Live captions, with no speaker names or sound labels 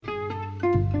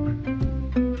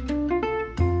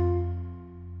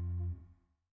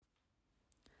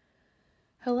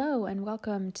and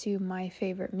welcome to My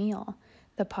Favorite Meal,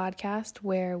 the podcast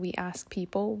where we ask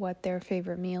people what their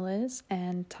favorite meal is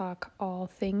and talk all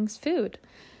things food.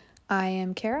 I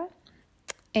am Kara,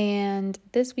 and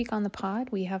this week on the pod,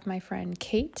 we have my friend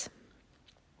Kate,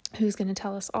 who's going to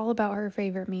tell us all about her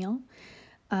favorite meal.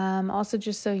 Also,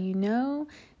 just so you know,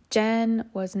 Jen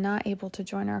was not able to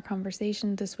join our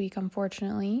conversation this week,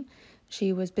 unfortunately.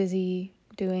 She was busy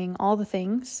doing all the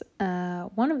things.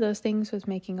 One of those things was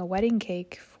making a wedding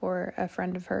cake for a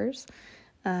friend of hers,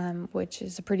 which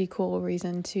is a pretty cool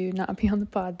reason to not be on the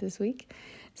pod this week.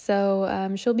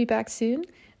 So she'll be back soon,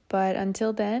 but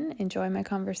until then, enjoy my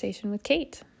conversation with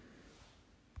Kate.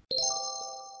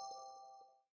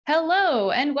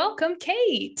 Hello and welcome,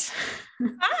 Kate.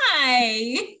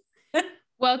 Hi.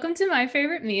 Welcome to My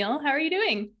Favorite Meal. How are you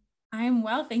doing? I'm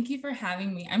well. Thank you for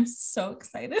having me. I'm so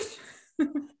excited.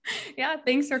 Yeah,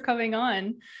 thanks for coming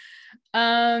on.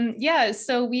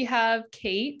 So we have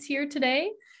Kate here today,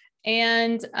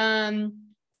 and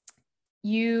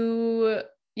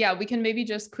we can maybe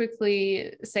just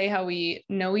quickly say how we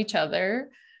know each other.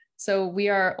 So we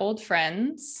are old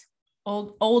friends.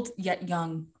 Old yet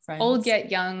young friends. Old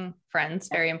yet young friends,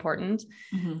 very important.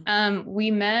 Mm-hmm. We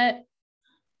met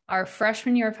our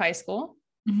freshman year of high school.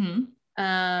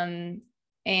 Mm-hmm.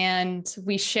 And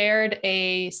we shared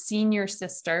a senior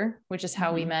sister, which is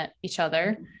how we met each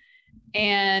other.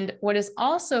 And what is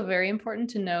also very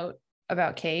important to note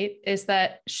about Kate is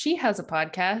that she has a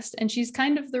podcast, and she's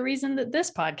kind of the reason that this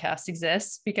podcast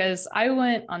exists, because I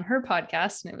went on her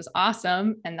podcast and it was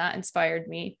awesome. And that inspired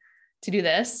me to do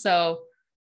this. So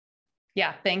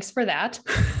yeah, thanks for that.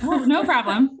 Oh, no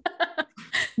problem.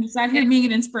 I'm just out here being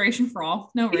an inspiration for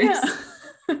all. No worries.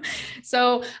 Yeah.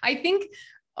 So I think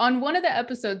on one of the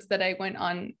episodes that I went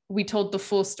on, we told the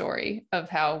full story of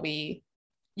how we.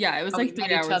 Yeah, it was like 3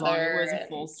 hours long. It was a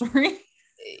full story.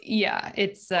 Yeah,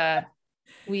 it's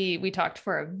we talked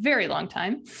for a very long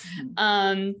time.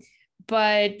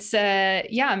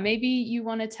 Maybe you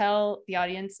want to tell the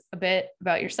audience a bit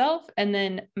about yourself, and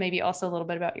then maybe also a little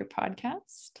bit about your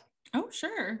podcast. Oh,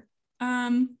 sure.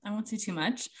 I won't say too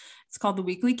much. It's called The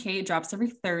Weekly Kate. It drops every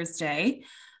Thursday.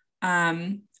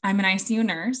 I'm an ICU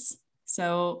nurse.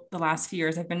 So the last few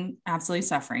years I've been absolutely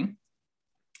suffering,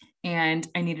 and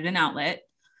I needed an outlet.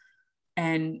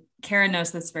 And Karen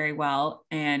knows this very well,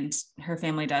 and her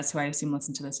family does, who I assume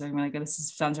listen to this. So I'm like,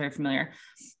 this sounds very familiar.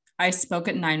 I spoke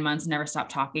at 9 months, never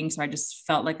stopped talking. So I just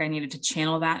felt like I needed to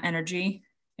channel that energy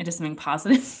into something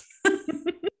positive.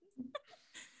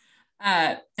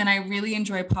 And I really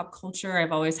enjoy pop culture.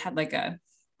 I've always had like a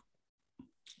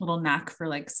little knack for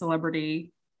like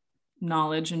celebrity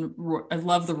knowledge, and I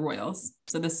love the royals.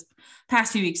 So this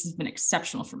past few weeks has been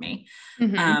exceptional for me.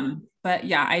 But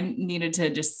yeah, I needed to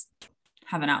just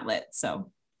have an outlet.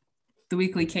 So The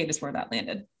Weekly Kate is where that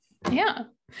landed. Yeah.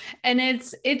 And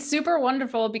it's super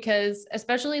wonderful, because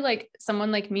especially like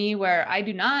someone like me, where I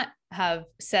do not have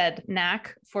said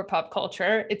knack for pop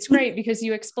culture, it's great because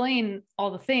you explain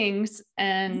all the things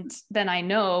and then I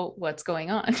know what's going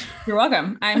on. You're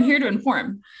welcome. I'm here to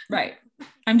inform. Right.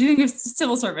 I'm doing a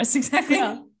civil service. Exactly.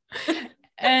 Yeah.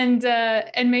 And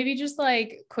maybe just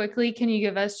like quickly, can you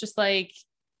give us just like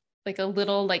a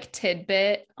little like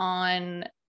tidbit on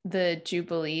the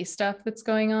Jubilee stuff that's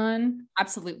going on?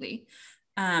 Absolutely.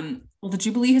 Well, the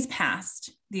Jubilee has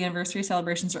passed. The anniversary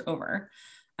celebrations are over.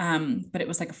 But it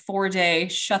was like a 4-day,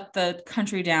 shut the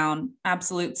country down,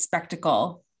 absolute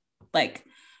spectacle, like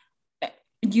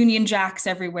Union Jacks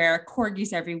everywhere,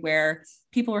 corgis everywhere.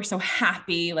 People were so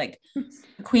happy. Like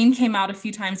the Queen came out a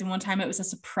few times, and one time it was a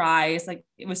surprise. Like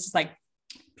it was just like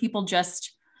people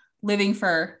just living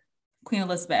for Queen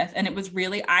Elizabeth. And it was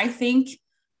really, I think,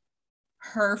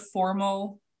 her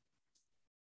formal,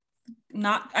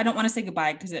 I don't want to say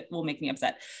goodbye because it will make me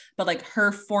upset, but like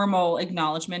her formal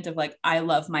acknowledgement of like, I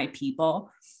love my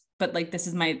people, but like,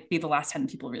 this might be the last time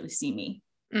people really see me.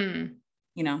 You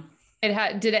know,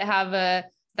 did it have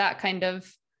that kind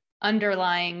of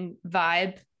underlying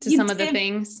vibe to some of the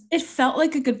things? It felt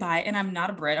like a goodbye. And I'm not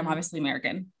a Brit. I'm obviously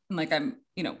American. And like, I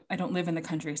don't live in the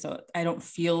country, so I don't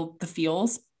feel the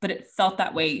feels, but it felt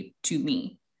that way to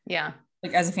me. Yeah.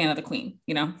 Like as a fan of the Queen,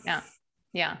 you know?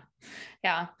 Yeah.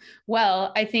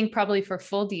 Well, I think probably for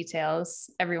full details,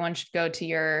 everyone should go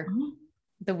to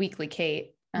The Weekly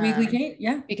Kate. Weekly Kate,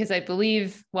 yeah. Because I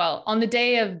believe, well, on the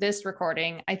day of this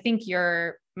recording, I think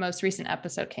your most recent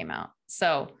episode came out.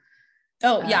 So,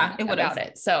 it would about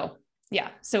it. So, yeah.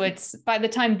 So it's, by the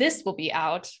time this will be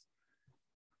out,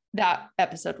 that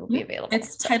episode will be available.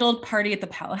 It's titled Party at the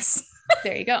Palace.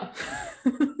 There you go.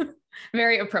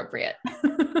 Very appropriate.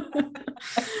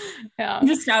 Yeah. I'm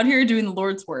just out here doing the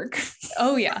Lord's work.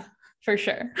 Oh yeah. For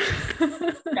sure.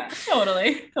 Yeah,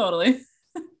 totally.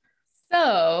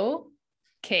 So,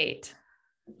 Kate,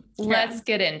 Yeah. let's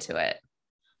get into it.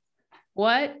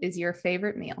 What is your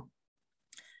favorite meal?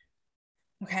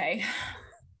 Okay.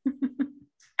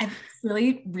 I've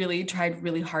really tried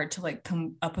really hard to like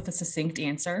come up with a succinct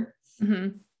answer,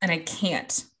 Mm-hmm. and I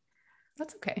can't.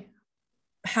 That's okay.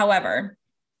 However,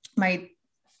 my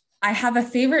I have a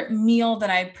favorite meal that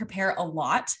I prepare a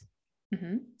lot.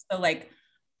 Mm-hmm. So like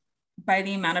by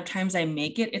the amount of times I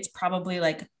make it, it's probably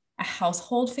like a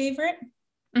household favorite.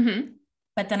 Mm-hmm.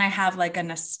 But then I have like a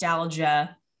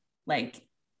nostalgia, like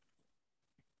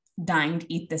dying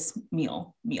to eat this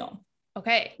meal.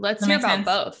 Okay, let's Does that hear make about sense?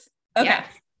 both. Okay. Yeah.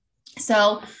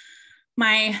 So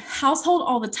my household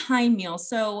all the time meal.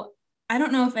 So I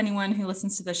don't know if anyone who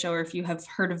listens to the show or if you have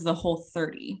heard of the Whole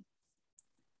 30.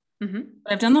 Mm-hmm.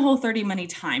 But I've done the Whole 30 many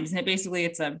times, and it's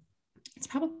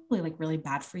probably like really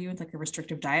bad for you. It's like a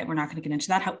restrictive diet. We're not going to get into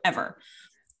that. However,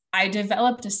 I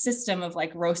developed a system of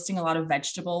like roasting a lot of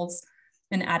vegetables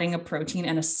and adding a protein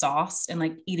and a sauce and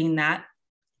like eating that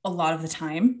a lot of the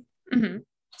time. Mm-hmm.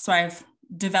 So I've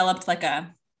developed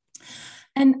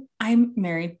and I'm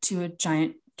married to a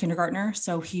giant kindergartner.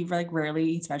 So he like rarely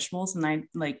eats vegetables, and I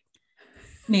like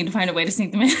need to find a way to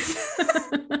sneak them in.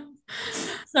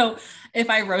 So if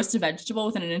I roast a vegetable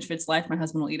within an inch of its life, my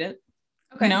husband will eat it.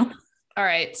 Okay. You know? All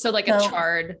right. So like a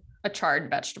charred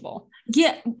vegetable.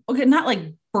 Yeah. Okay. Not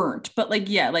like burnt, but like,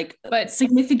 yeah, like But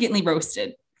significantly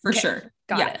roasted for okay, sure.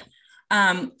 got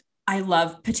it. I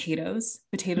love potatoes.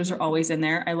 Potatoes are always in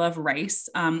there. I love rice.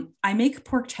 I make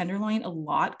pork tenderloin a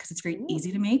lot because it's very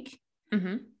easy to make.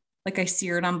 Mm-hmm. Like I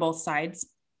sear it on both sides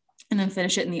and then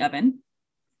finish it in the oven.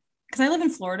 Because I live in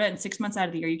Florida, and 6 months out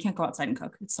of the year, you can't go outside and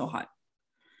cook. It's so hot.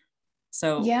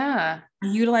 So Yeah. I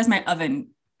utilize my oven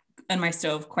and my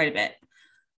stove quite a bit.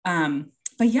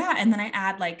 But yeah, and then I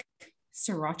add like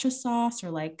sriracha sauce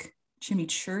or like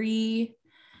chimichurri,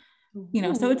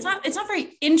 so it's not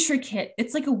very intricate.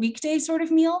 It's like a weekday sort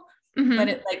of meal, but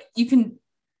it like you can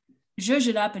zhuzh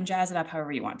it up and jazz it up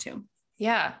however you want to.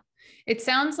 Yeah. It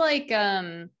sounds like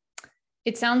they're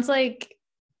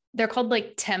called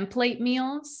like template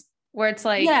meals, where it's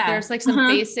like there's like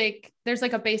there's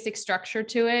like a basic structure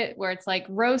to it, where it's like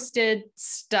roasted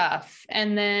stuff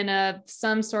and then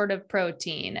some sort of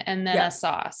protein and then a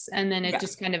sauce, and then it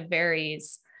just kind of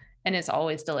varies and it's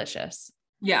always delicious.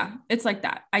 Yeah, it's like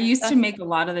that. I used to make a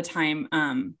lot of the time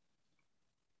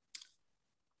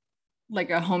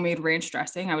like a homemade ranch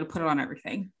dressing. I would put it on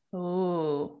everything.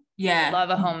 Oh, yeah. I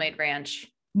love a homemade ranch.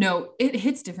 No, it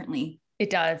hits differently. It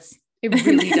does. It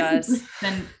really does.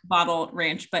 Than bottled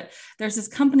ranch. But there's this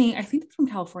company, I think they're from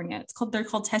California. They're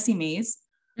called Tessie Mae's.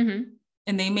 Mm-hmm.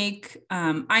 And they make,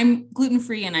 I'm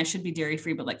gluten-free and I should be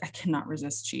dairy-free, but like I cannot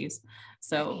resist cheese.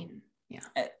 So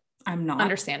I'm not.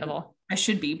 Understandable. I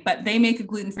should be, but they make a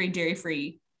gluten-free,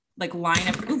 dairy-free like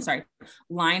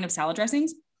line of salad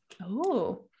dressings.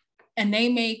 Oh. And they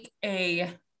make a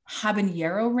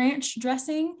habanero ranch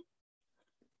dressing.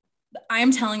 I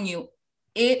am telling you,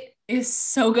 it is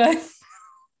so good.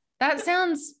 That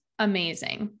sounds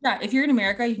amazing. Yeah, if you're in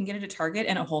America, you can get it at Target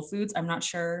and at Whole Foods. I'm not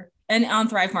sure. And on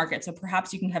Thrive Market, so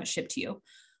perhaps you can have it shipped to you.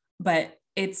 But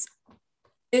it's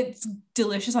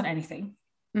delicious on anything.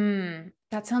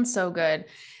 That sounds so good.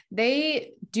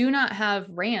 They do not have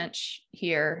ranch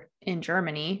here in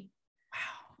Germany.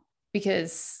 Wow.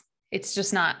 Because it's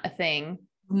just not a thing.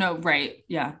 No, right.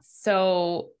 Yeah.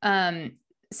 So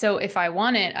if I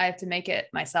want it, I have to make it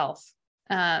myself.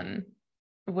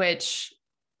 Which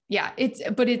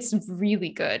it's really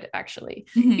good actually.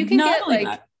 Mm-hmm. You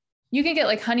can get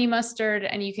like honey mustard,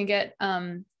 and you can get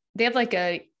they have like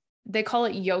they call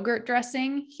it yogurt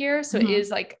dressing here. So it is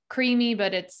like creamy,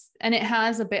 but it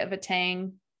has a bit of a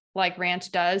tang like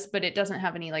ranch does, but it doesn't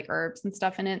have any like herbs and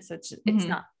stuff in it. So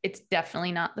it's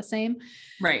definitely not the same.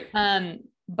 Right.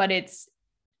 But it's,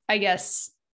 I guess,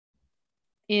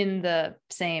 in the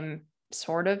same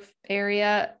sort of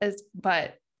area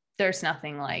but there's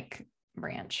nothing like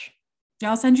ranch. Yeah,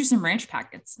 I'll send you some ranch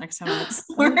packets next time I'm at the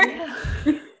store.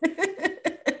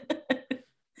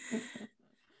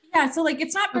 Yeah, so like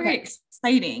it's not very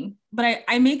exciting, but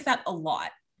I make that a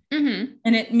lot. Mm-hmm.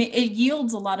 And it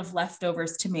yields a lot of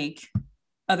leftovers to make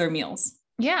other meals.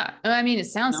 Yeah. I mean, it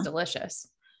sounds delicious.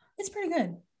 It's pretty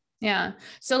good. Yeah.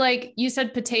 So like you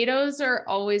said, potatoes are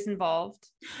always involved.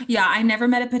 Yeah. I never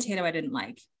met a potato I didn't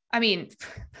like. I mean,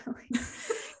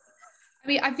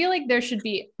 I feel like there should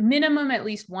be minimum at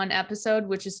least one episode,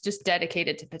 which is just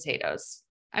dedicated to potatoes.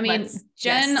 I mean,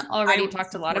 Jen already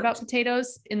talked a lot about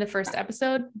potatoes in the first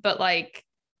episode, but like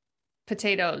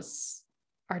potatoes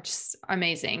are just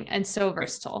amazing and so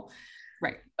versatile.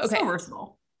 Right. Okay. So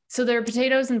versatile. So there are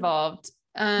potatoes involved.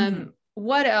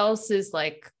 What else is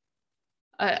like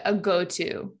a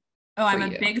go-to Oh, for I'm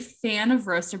a you? big fan of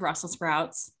roasted Brussels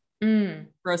sprouts,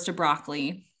 roasted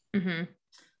broccoli.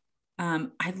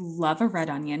 I love a red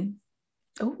onion.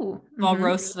 Oh, So I'll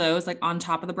roast those like on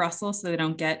top of the Brussels so they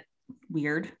don't get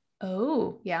weird.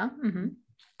 Oh, yeah.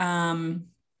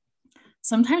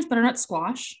 Sometimes butternut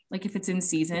squash, like if it's in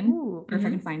season or if I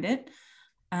can find it.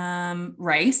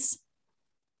 Rice,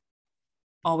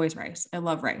 always rice. I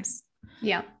love rice.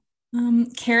 Yeah.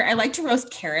 Carrot. I like to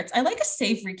roast carrots. I like a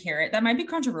savory carrot. That might be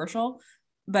controversial,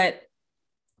 but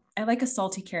I like a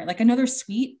salty carrot. Like I know they're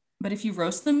sweet, but if you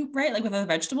roast them right, like with other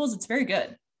vegetables, it's very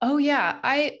good. Oh yeah,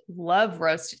 I love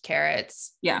roasted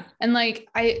carrots. Yeah. And like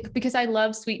because I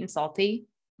love sweet and salty.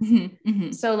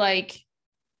 So like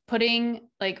putting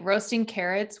like roasting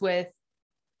carrots with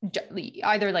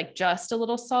either like just a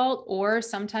little salt, or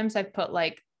sometimes I put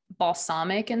like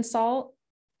balsamic and salt.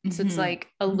 So it's like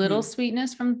a little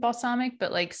sweetness from balsamic,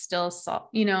 but like still salt,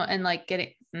 and like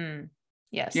getting,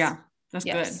 yes. Yeah, that's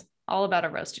good. All about a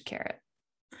roasted carrot.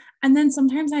 And then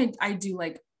sometimes I do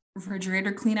like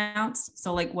refrigerator clean outs.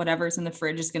 So like whatever's in the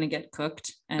fridge is going to get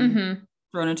cooked and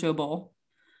thrown into a bowl.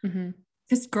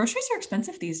 Because groceries are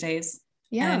expensive these days.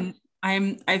 Yeah.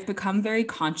 And I've become very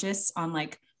conscious on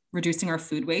like reducing our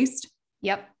food waste.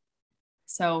 Yep.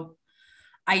 So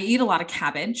I eat a lot of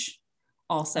cabbage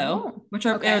also, which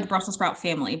are the Brussels sprout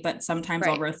family, but sometimes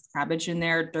I'll roast cabbage in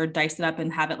there or dice it up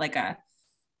and have it like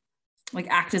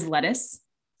act as lettuce,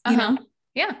 you know?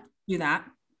 Yeah. Do that.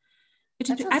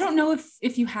 I don't know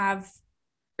if you have,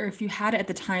 or if you had it at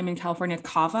the time in California,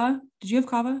 kava. Did you have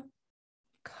kava?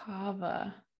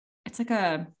 Kava. It's like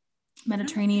a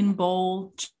Mediterranean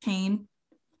bowl chain.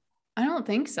 I don't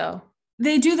think so.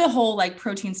 They do the whole like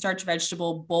protein, starch,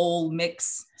 vegetable bowl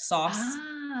mix sauce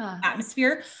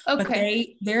atmosphere.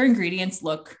 Okay. But their ingredients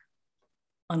look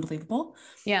unbelievable.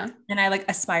 Yeah. And I like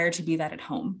aspire to be that at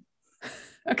home.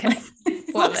 Okay.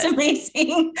 It looks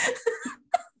amazing.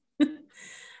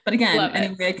 But again,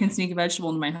 anyway, I can sneak a vegetable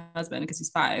into my husband because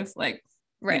he's 5. Like,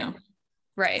 right.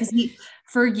 Right. Because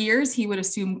for years, he would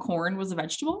assume corn was a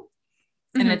vegetable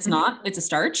and it's not, it's a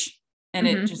starch. And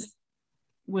it just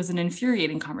was an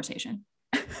infuriating conversation.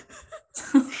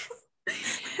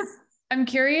 I'm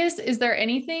curious, is there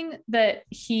anything that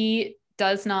he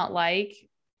does not like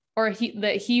or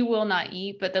that he will not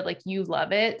eat, but that like you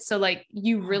love it? So like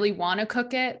you really want to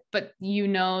cook it, but you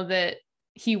know that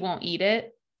he won't eat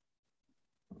it?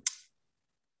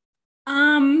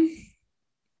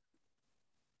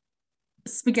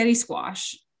 Spaghetti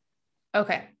squash.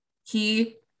 Okay.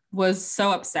 He was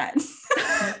so upset.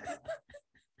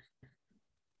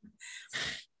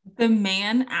 The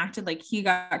man acted like he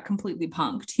got completely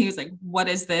punked. He was like, what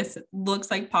is this? It looks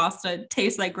like pasta, it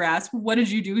tastes like grass. What did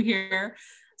you do here?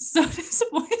 So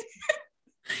disappointed.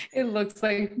 It looks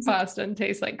like pasta and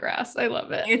tastes like grass. I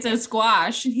love it. It's a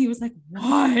squash. And he was like,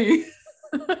 why?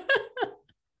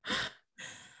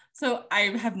 So I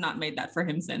have not made that for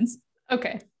him since.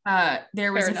 Okay.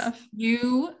 There was a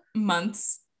few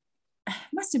months,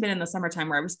 must have been in the summertime,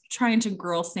 where I was trying to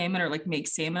grill salmon or like make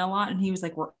salmon a lot. And he was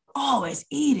like, we're always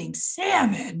eating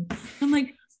salmon. I'm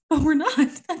like, but we're not.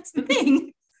 That's the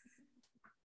thing.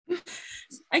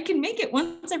 I can make it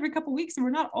once every couple of weeks and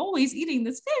we're not always eating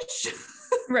this fish.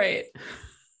 Right.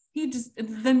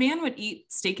 The man would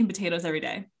eat steak and potatoes every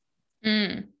day.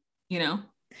 You know?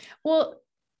 Well,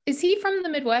 is he from the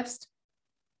Midwest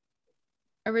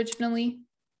originally?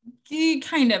 He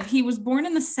was born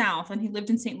in the South and he lived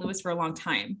in St. Louis for a long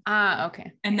time.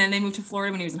 Okay. And then they moved to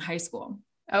Florida when he was in high school.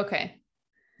 Okay.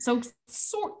 So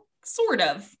sort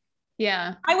of.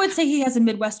 Yeah. I would say he has a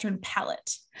Midwestern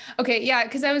palate. Okay. Yeah.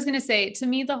 Cause I was going to say, to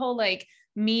me, the whole like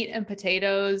meat and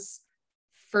potatoes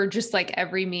for just like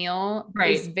every meal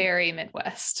is very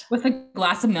Midwest. With a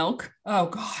glass of milk. Oh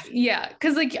God. Yeah.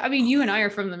 Cause like, I mean, you and I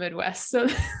are from the Midwest. So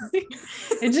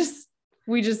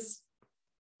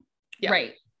yeah.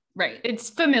 Right. It's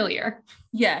familiar.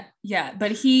 Yeah. Yeah.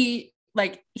 But he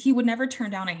would never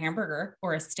turn down a hamburger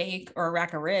or a steak or a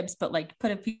rack of ribs, but like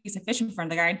put a piece of fish in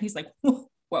front of the guy and he's like,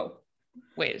 whoa.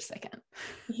 Wait a second.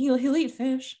 He'll eat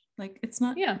fish. Like it's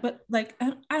not, but like,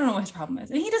 I don't know what his problem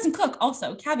is. And he doesn't cook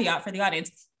also. Caveat for the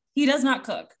audience. He does not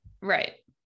cook. Right.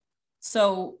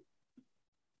 So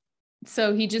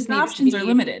he just needs options are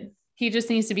limited. He just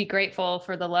needs to be grateful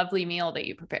for the lovely meal that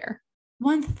you prepare.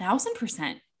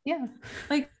 1000%. Yeah.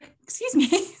 Like, excuse me.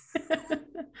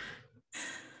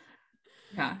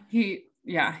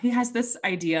 He has this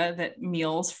idea that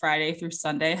meals Friday through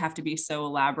Sunday have to be so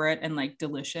elaborate and like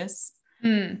delicious.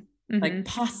 like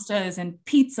pastas and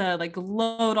pizza, like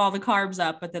load all the carbs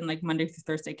up, but then like Monday through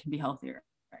Thursday can be healthier,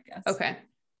 I guess. Okay.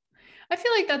 I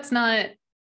feel like that's not,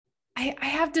 I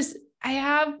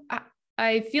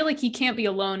feel like he can't be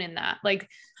alone in that. Like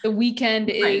the weekend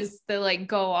is the like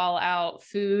go all out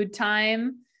food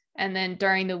time. And then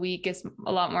during the week is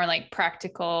a lot more like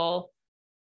practical,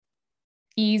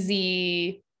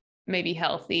 easy, maybe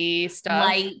healthy stuff.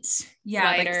 Light. Yeah.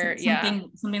 Lighter. Like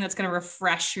something that's going to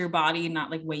refresh your body,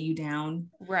 not like weigh you down.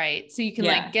 Right. So you can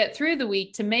like get through the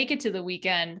week to make it to the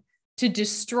weekend to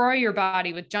destroy your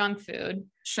body with junk food.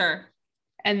 Sure.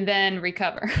 And then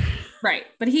recover. Right.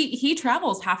 But he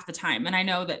travels half the time. And I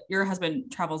know that your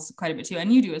husband travels quite a bit too.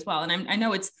 And you do as well. And I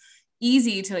know it's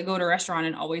easy to like go to a restaurant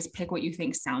and always pick what you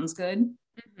think sounds good.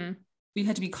 Mm-hmm. You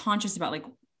have to be conscious about like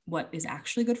what is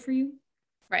actually good for you.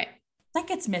 Right. That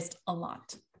gets missed a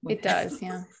lot. It does.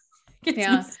 Yeah. It gets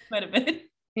missed quite a bit.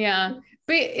 Yeah.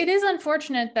 But it is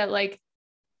unfortunate that like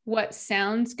what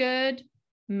sounds good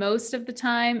most of the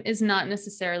time is not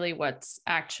necessarily what's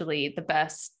actually the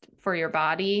best for your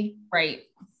body. Right.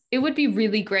 It would be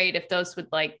really great if those would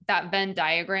like that Venn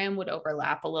diagram would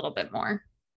overlap a little bit more.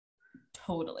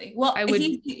 Totally. Well,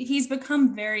 he's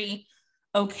become very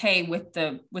okay with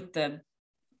the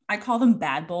I call them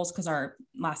bad bowls because our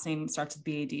last name starts with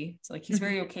BAD. So like he's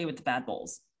very okay with the bad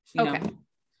bowls. You know?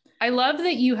 I love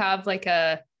that you have like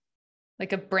a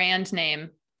brand name.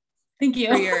 Thank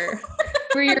you.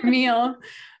 For your meal.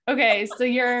 Okay. So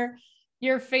your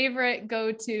favorite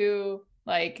go-to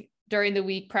like during the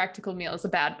week practical meal is a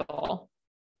bad bowl.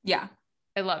 Yeah.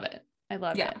 I love it.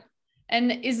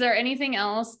 And is there anything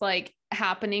else like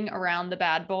happening around the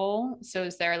bad bowl? So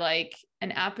is there like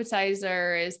an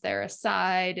appetizer? Is there a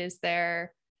side? Is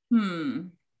there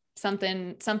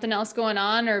something else going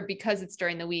on? Or because it's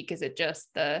during the week, is it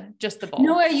just the bowl?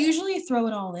 No, I usually throw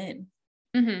it all in.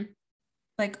 Mm-hmm.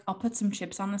 Like I'll put some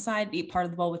chips on the side, eat part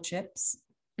of the bowl with chips.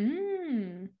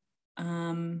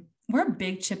 We're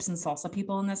big chips and salsa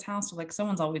people in this house. So like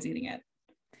someone's always eating it.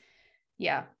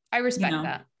 Yeah. I respect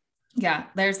that. Yeah.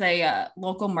 There's a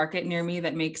local market near me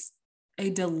that makes a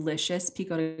delicious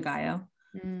pico de gallo.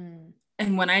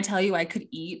 And when I tell you I could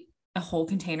eat a whole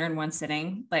container in one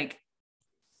sitting, like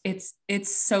it's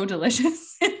so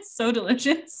delicious. It's so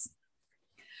delicious.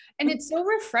 And it's so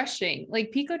refreshing.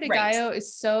 Like pico de gallo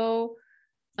is so,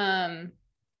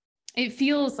 it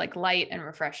feels like light and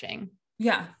refreshing.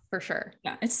 Yeah, for sure.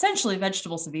 Yeah. It's essentially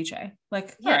vegetable ceviche.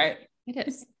 Like, all right. It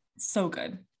is. It's so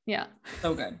good. Yeah.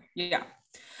 So good. Yeah.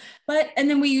 And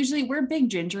then we're big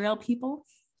ginger ale people.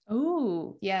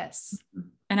 Oh, yes.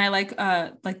 And I like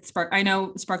I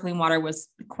know sparkling water was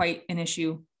quite an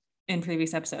issue in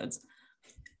previous episodes.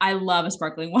 I love a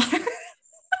sparkling water.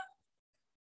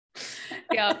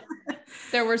 Yeah.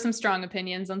 There were some strong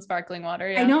opinions on sparkling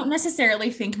water. Yeah. I don't necessarily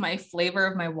think my flavor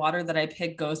of my water that I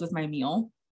pick goes with my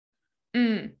meal.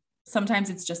 Sometimes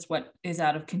it's just what is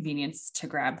out of convenience to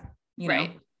grab, you know?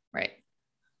 Right.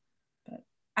 But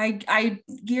I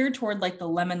gear toward like the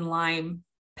lemon lime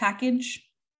package.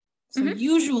 So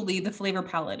usually the flavor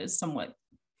palette is somewhat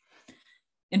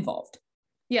involved.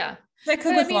 Yeah. I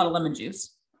cook with a lot of lemon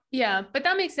juice. Yeah, but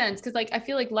that makes sense because like I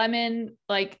feel like lemon,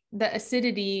 like the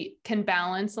acidity can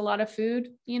balance a lot of food,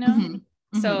 you know?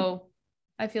 Mm-hmm. So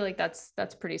I feel like that's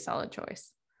pretty solid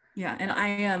choice. Yeah. And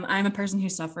I'm a person who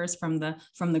suffers from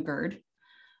the GERD.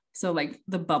 So like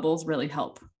the bubbles really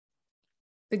help.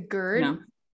 The GERD? You know?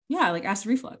 Yeah, like acid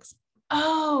reflux.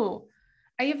 Oh,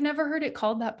 I have never heard it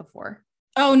called that before.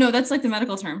 Oh no, that's like the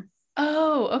medical term.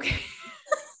 Oh, okay.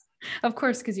 Of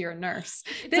course, because you're a nurse.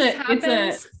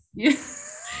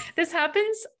 This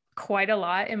happens quite a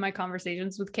lot in my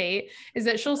conversations with Kate, is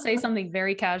that she'll say something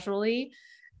very casually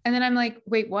and then I'm like,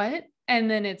 wait, what? And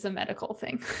then it's a medical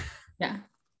thing. Yeah.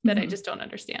 That I just don't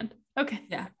understand. Okay.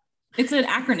 Yeah. It's an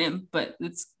acronym, but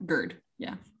it's GERD.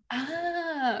 Yeah.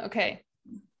 Ah, okay.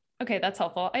 Okay. That's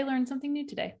helpful. I learned something new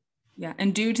today. Yeah.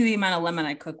 And due to the amount of lemon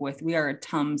I cook with, we are a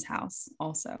Tums house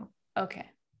also. Okay.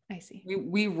 I see.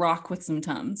 We rock with some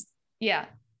Tums. Yeah.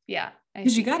 Yeah.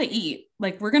 Because you got to eat.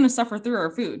 Like we're going to suffer through our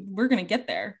food. We're going to get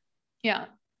there. Yeah.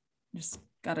 Just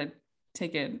got to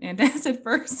take an antacid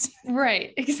first.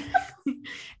 Right.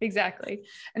 Exactly.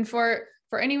 And for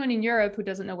anyone in Europe who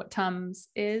doesn't know what Tums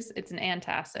is, it's an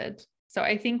antacid. So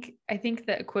I think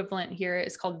the equivalent here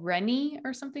is called Rennie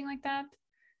or something like that.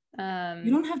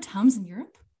 You don't have Tums in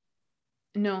Europe?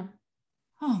 No.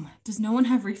 Oh, does no one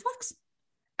have reflux?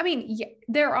 I mean, yeah,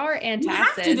 there are antacids. You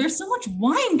have to. There's so much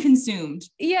wine consumed.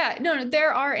 Yeah, no,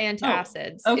 there are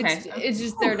antacids. Oh, okay. It's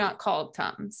just they're not called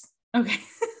Tums. Okay.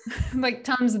 Like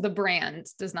Tums, the brand,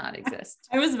 does not exist.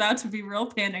 I was about to be real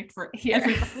panicked for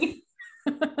everybody.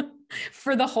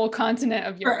 for the whole continent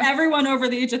of Europe. For everyone over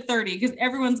the age of 30, because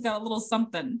everyone's got a little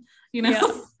something, you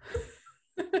know?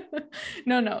 Yeah.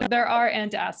 No, there are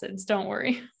antacids. Don't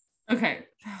worry. Okay.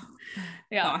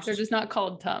 Yeah, Gosh. they're just not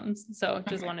called Tums. So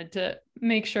just Okay. wanted to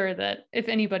make sure that if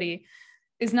anybody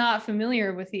is not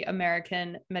familiar with the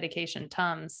American medication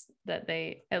Tums, that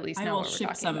they at least know what we're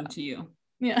talking about. To you.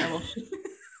 Yeah. I will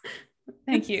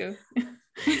Thank you.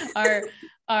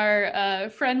 Our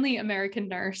friendly American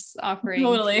nurse offering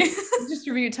totally to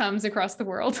distribute Tums across the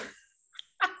world.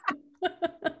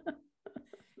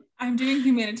 I'm doing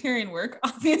humanitarian work,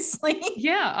 obviously.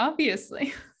 Yeah,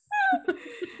 obviously.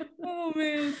 Oh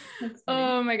man.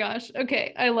 Oh my gosh.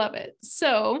 Okay, I love it.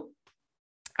 So,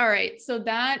 all right. So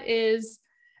that is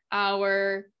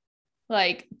our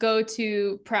like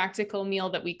go-to practical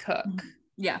meal that we cook.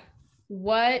 Yeah.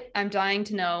 What I'm dying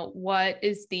to know, what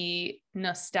is the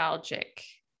nostalgic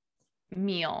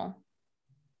meal?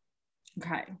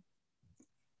 Okay.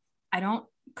 I don't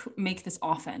make this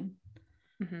often.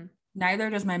 Mm-hmm. Neither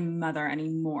does my mother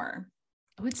anymore.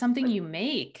 Oh, it's something you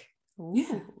make. Ooh.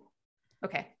 Yeah.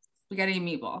 Okay. Spaghetti and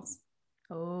meatballs.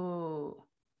 Oh.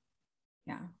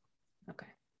 Yeah. Okay.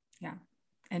 Yeah.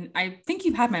 And I think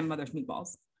you've had my mother's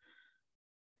meatballs.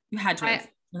 You had to have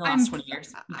in the last 20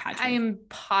 years. You had to. I am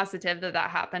positive that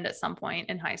happened at some point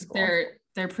in high school.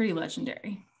 They're pretty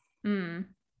legendary. Mm.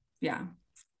 Yeah.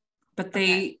 But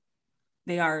they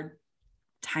are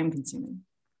time consuming.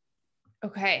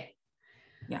 Okay.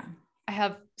 Yeah. I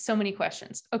have so many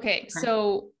questions. Okay.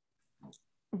 So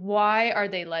why are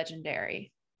they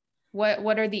legendary?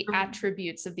 What are the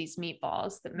attributes of these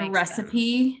meatballs that make the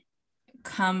recipe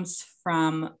comes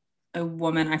from a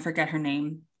woman, I forget her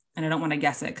name, and I don't want to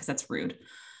guess it because that's rude.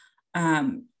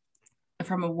 From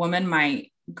a woman my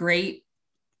great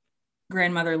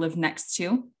grandmother lived next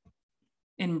to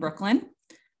in Brooklyn.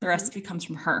 The recipe comes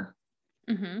from her.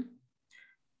 Mm-hmm.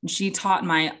 And she taught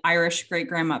my Irish great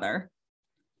grandmother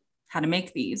how to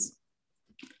make these.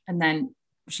 And then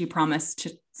she promised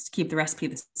to keep the recipe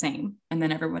the same. And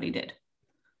then everybody did.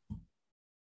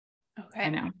 Okay. I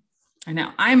know.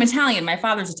 I'm Italian. My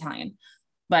father's Italian,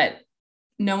 but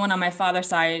no one on my father's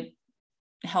side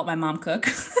helped my mom cook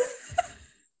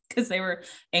because they were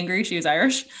angry. She was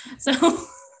Irish.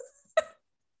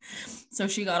 So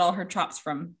she got all her chops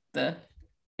from the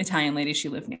Italian lady she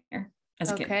lived near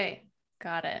as a kid. Okay.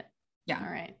 Got it. Yeah.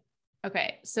 All right.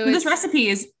 Okay. So this recipe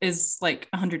is like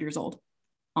 100 years old,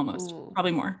 almost. Ooh,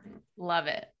 probably more. Love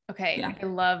it. Okay. Yeah. I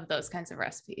love those kinds of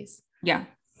recipes. Yeah.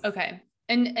 Okay.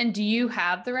 And do you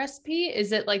have the recipe?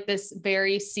 Is it like this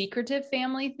very secretive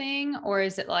family thing, or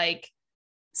is it like?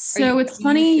 So it's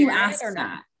funny you ask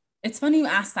that. It's funny you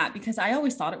ask that because I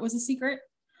always thought it was a secret.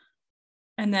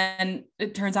 And then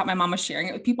it turns out my mom was sharing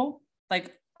it with people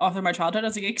like all through my childhood. I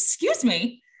was like, excuse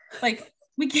me, like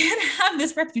we can't have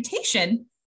this reputation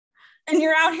and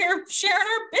you're out here sharing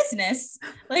our business.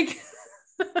 Like,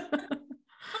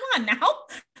 come on now.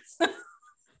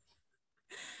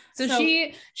 So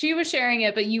she was sharing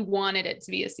it, but you wanted it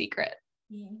to be a secret.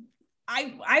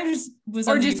 I just was,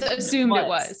 or just assumed it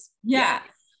was. Yeah.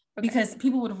 Okay. Because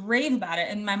people would rave about it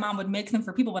and my mom would make them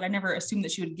for people, but I never assumed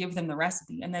that she would give them the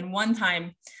recipe. And then one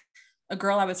time, a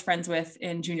girl I was friends with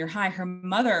in junior high, her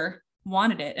mother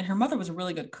wanted it and her mother was a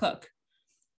really good cook.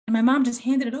 And my mom just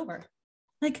handed it over.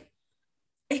 Like,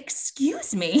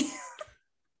 excuse me,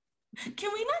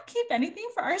 can we not keep anything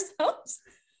for ourselves?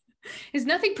 Is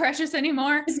nothing precious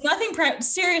anymore? It's nothing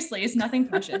seriously, it's nothing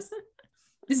precious.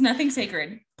 It's nothing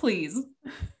sacred, please.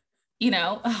 You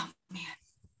know, oh man.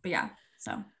 But yeah,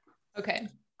 so. Okay.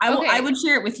 I would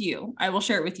share it with you. I will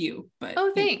share it with you, but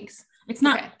thanks. It's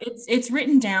not, it's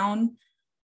written down.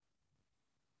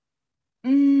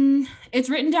 It's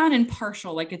written down in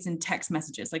partial, like it's in text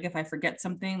messages. Like if I forget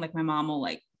something, like my mom will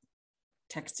like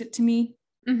text it to me,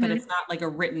 but it's not like a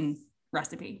written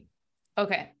recipe.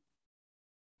 Okay.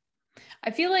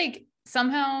 I feel like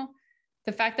somehow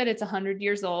the fact that it's 100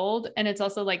 years old and it's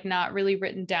also like not really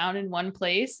written down in one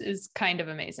place is kind of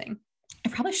amazing. I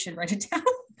probably should write it down.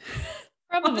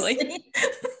 Probably.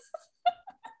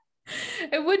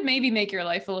 It would maybe make your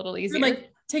life a little easier. Or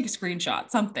like take a screenshot,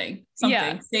 something.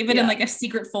 Yeah. Save it in like a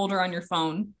secret folder on your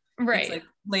phone. Right. It's like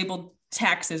labeled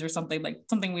taxes or something, like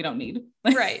something we don't need.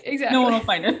 Right. Exactly. No one will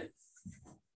find it.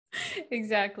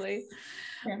 Exactly.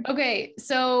 Yeah. Okay.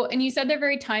 So, and you said they're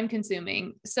very time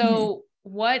consuming. So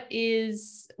what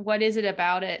is it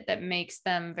about it that makes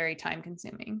them very time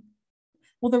consuming?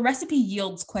 Well, the recipe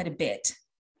yields quite a bit.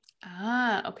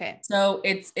 Ah, okay. So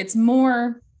it's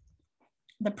more,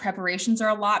 the preparations are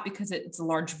a lot because it's a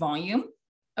large volume.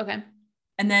 Okay.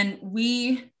 And then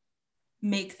we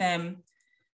make them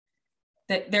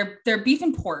that they're beef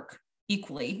and pork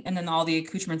equally, and then all the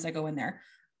accoutrements that go in there.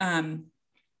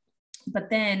 But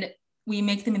then we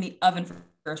make them in the oven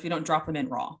first. We don't drop them in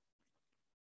raw.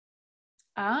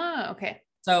 Ah, okay.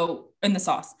 So in the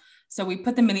sauce. So we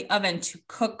put them in the oven to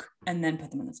cook and then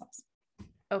put them in the sauce.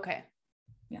 Okay.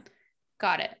 Yeah.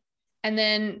 Got it. And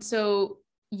then, so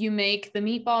you make the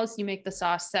meatballs, you make the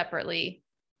sauce separately,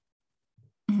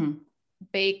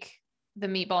 bake the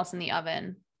meatballs in the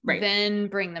oven, right, then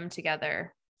bring them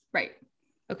together. Right.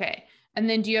 Okay. And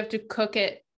then do you have to cook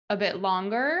it a bit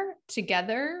longer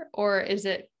together, or is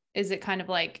it kind of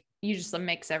like you just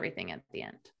mix everything at the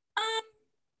end?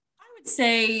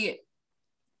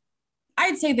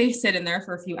 I'd say they sit in there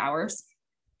for a few hours.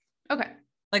 Okay.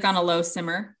 Like on a low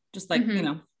simmer, just like,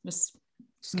 just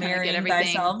kind of get marrying everything.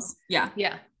 thyself. Yeah.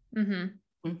 Yeah.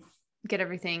 Get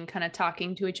everything kind of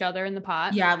talking to each other in the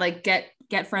pot. Yeah. Like get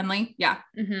friendly. Yeah.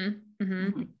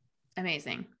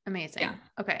 Amazing. Yeah.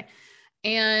 Okay.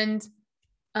 And,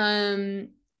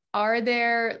 are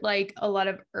there like a lot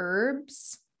of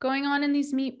herbs going on in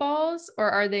these meatballs, or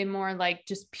are they more like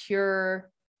just pure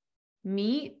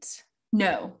meat?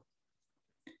 No.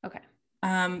 Okay.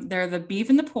 They're the beef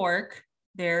and the pork.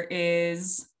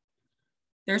 There's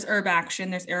herb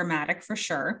action. There's aromatic for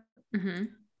sure.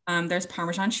 There's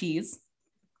Parmesan cheese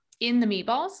in the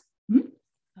meatballs.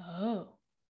 Oh.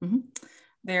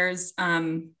 There's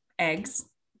eggs,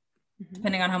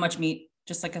 depending on how much meat,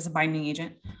 just like as a binding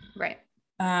agent. Right.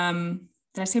 Did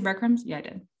I say breadcrumbs? Yeah, I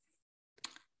did.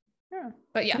 Yeah.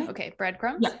 But yeah, okay,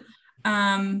 breadcrumbs. Yeah.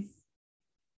 And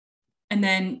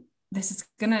then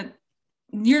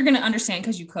you're gonna understand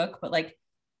because you cook, but like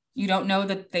you don't know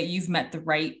that you've met the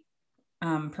right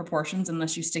proportions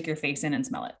unless you stick your face in and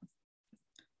smell it.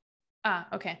 Ah,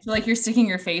 okay. So like you're sticking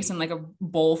your face in like a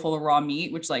bowl full of raw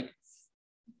meat, which like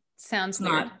sounds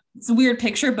weird. It's a weird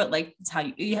picture, but like it's how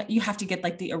you have to get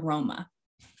like the aroma.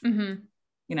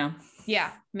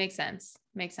 Yeah, makes sense.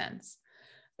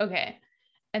 Okay.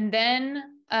 And then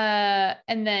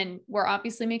we're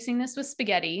obviously mixing this with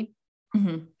spaghetti.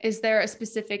 Is there a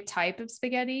specific type of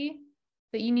spaghetti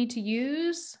that you need to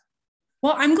use?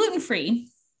 Well, I'm gluten-free.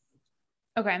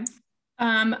 Okay.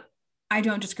 I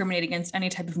don't discriminate against any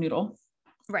type of noodle.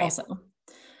 Right. Also,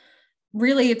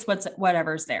 really, it's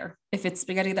whatever's there. If it's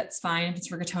spaghetti, that's fine. If it's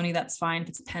rigatoni, that's fine. If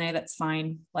it's penne, that's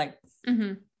fine. Like,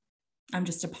 I'm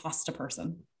just a pasta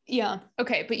person. Yeah.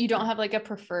 Okay. But you don't have like a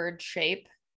preferred shape?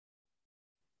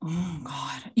 Oh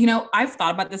God. I've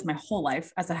thought about this my whole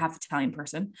life as a half Italian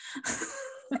person.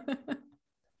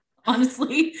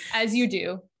 Honestly. As you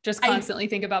do. Just constantly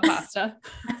think about pasta.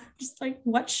 Just like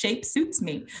what shape suits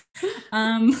me.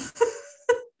 I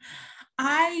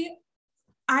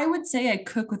would say I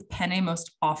cook with penne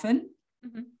most often.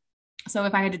 So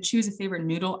if I had to choose a favorite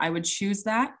noodle, I would choose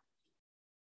that.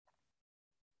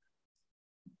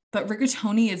 But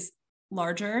rigatoni is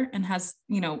larger and has,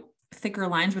 thicker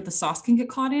lines where the sauce can get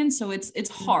caught in. So it's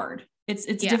hard. It's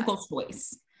a difficult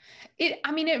choice. It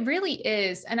really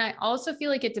is. And I also feel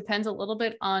like it depends a little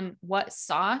bit on what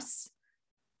sauce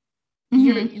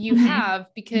you have,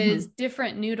 because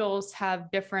different noodles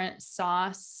have different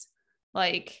sauce.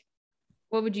 Like,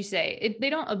 what would you say? They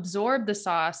don't absorb the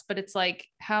sauce, but it's like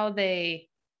how they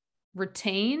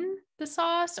retain the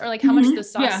sauce, or like how much the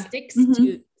sauce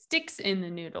sticks in the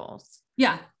noodles.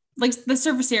 Yeah. Like the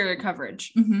surface area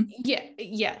coverage. Yeah.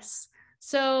 Yes.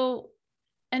 So,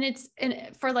 and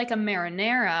for like a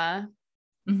marinara,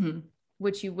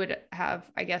 which you would have,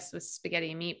 I guess, with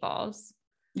spaghetti and meatballs.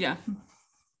 Yeah.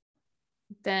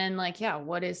 Then like, yeah,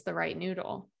 what is the right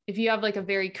noodle? If you have like a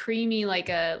very creamy, like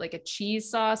a cheese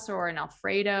sauce or an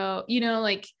Alfredo,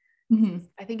 I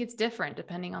think it's different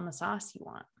depending on the sauce you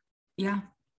want. Yeah.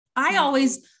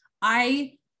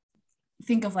 I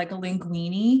think of like a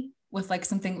linguine with like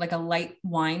something like a light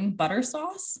wine butter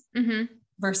sauce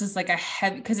versus like a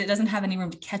heavy, because it doesn't have any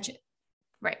room to catch it.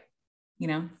 Right.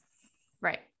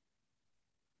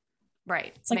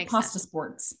 Right. It's like makes pasta sense.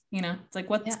 Sports, it's like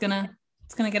what's gonna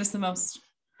get us the most.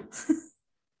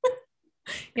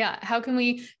 Yeah. How can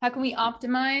we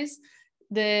optimize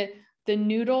the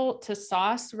noodle to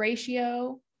sauce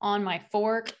ratio on my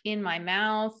fork, in my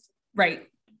mouth? Right.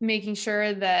 Making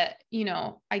sure that,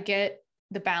 I get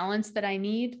the balance that I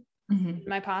need in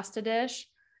my pasta dish.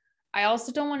 I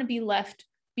also don't want to be left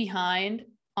behind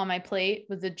on my plate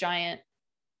with a giant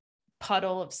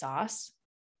puddle of sauce.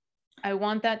 I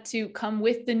want that to come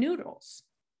with the noodles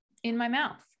in my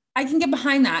mouth. I can get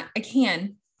behind that. I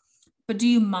can. But do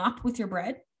you mop with your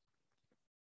bread?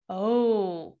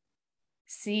 Oh,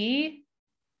 see?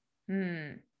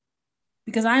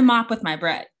 Because I mop with my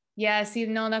bread. Yeah, see,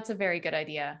 no, that's a very good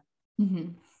idea.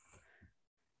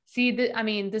 See, I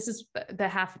mean, this is the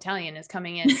half Italian is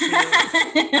coming in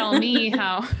to tell me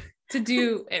how to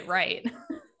do it right.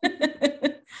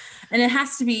 And it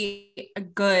has to be a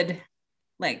good,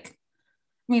 like,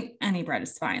 I mean, any bread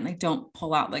is fine. Like, don't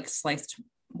pull out like sliced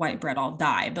white bread, I'll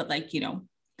die. But like,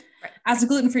 Right. as a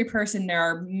gluten-free person, there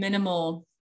are minimal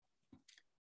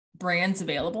brands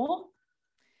available.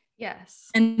 Yes.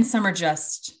 And some are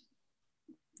just,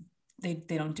 they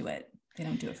don't do it. They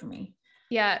don't do it for me.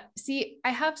 Yeah. See,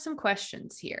 I have some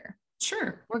questions here.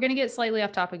 Sure. We're going to get slightly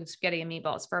off topic of spaghetti and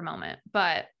meatballs for a moment,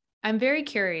 but I'm very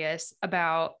curious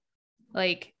about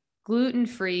like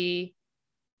gluten-free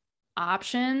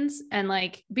options and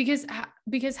like, because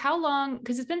how long,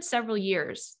 because it's been several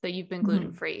years that you've been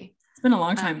gluten-free. It's been a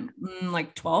long time,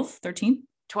 like 12, 13.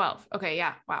 12. Okay.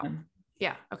 Yeah. Wow.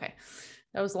 Yeah. Okay.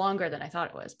 That was longer than I thought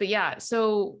it was, but yeah.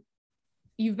 So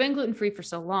you've been gluten-free for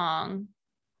so long.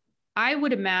 I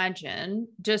would imagine,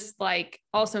 just like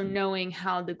also knowing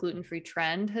how the gluten-free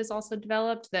trend has also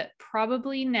developed, that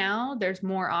probably now there's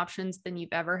more options than you've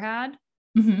ever had.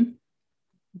 Mm-hmm.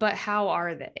 But how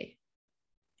are they?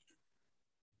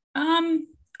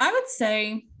 I would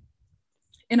say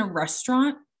in a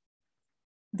restaurant,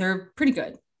 they're pretty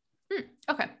good.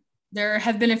 Okay. There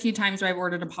have been a few times where I've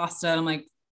ordered a pasta and I'm like,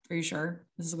 are you sure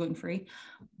this is gluten-free?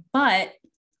 But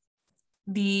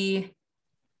the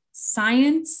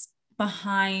science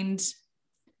behind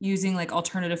using like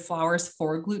alternative flours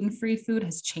for gluten-free food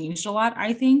has changed a lot,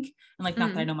 I think. And like,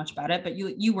 not that I know much about it, but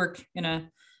you work in a,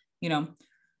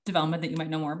 development that you might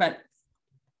know more, but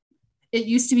it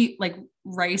used to be like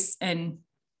rice and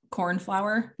corn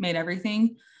flour made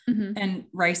everything. And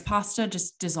rice pasta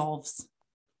just dissolves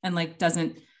and like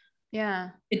doesn't,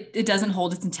 it doesn't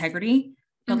hold its integrity.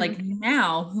 But like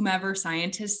now, whomever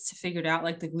scientists figured out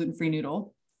like the gluten-free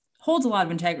noodle holds a lot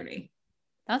of integrity.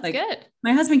 That's like, good.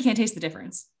 My husband can't taste the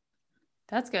difference.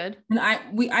 That's good. And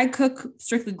I cook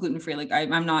strictly gluten-free. Like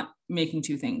I'm not making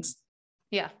two things.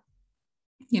 Yeah.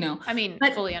 I mean,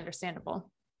 fully understandable.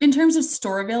 In terms of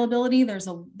store availability, there's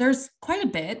quite a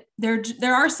bit. There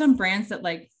are some brands that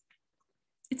like,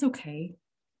 it's okay.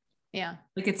 Yeah.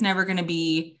 Like it's never going to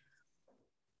be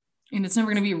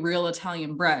real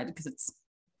Italian bread because it's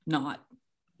not,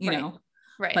 know.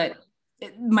 Right. But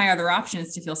my other option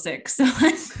is to feel sick. So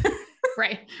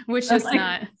right. Which is like,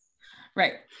 not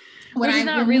right. Which is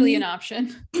not really an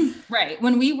option. Right.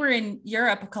 When we were in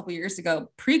Europe a couple years ago,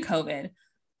 pre-COVID,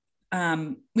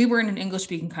 we were in an English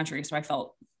speaking country. So I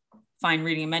felt fine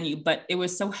reading a menu, but it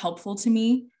was so helpful to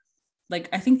me. Like,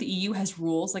 I think the EU has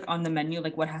rules like on the menu,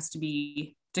 like what has to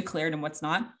be declared and what's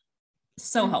not.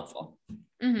 So helpful.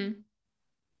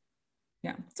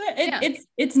 Yeah. So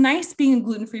it's nice being a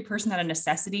gluten-free person out of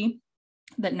necessity,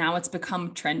 that now it's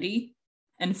become trendy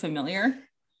and familiar.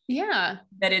 Yeah.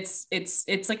 That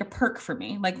it's like a perk for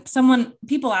me. Like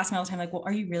people ask me all the time, like, well,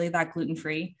 are you really that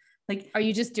gluten-free? Like, are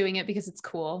you just doing it because it's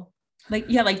cool? Like,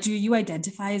 yeah. Like, do you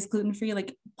identify as gluten-free?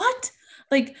 Like, what?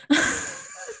 Like,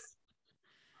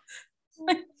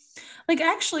 like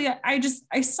actually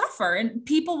I suffer, and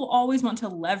people will always want to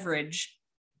leverage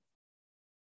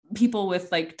people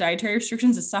with like dietary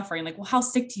restrictions as suffering. Like, well, how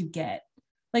sick do you get?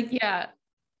 Like, yeah.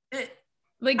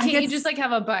 Like, can't you just like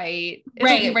have a bite?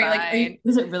 Right. Like,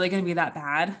 is it really going to be that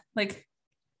bad? Like,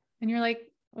 and you're like,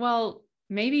 well,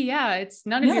 maybe, yeah, it's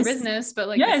none of your business, but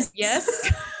like, yes.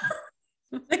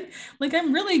 like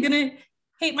I'm really going to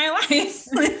hate my life.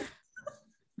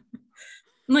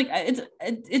 Like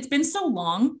it's been so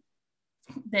long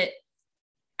that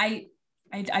I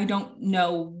don't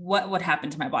know what would happen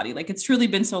to my body. Like, it's truly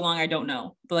been so long. I don't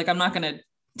know, but like, I'm not going to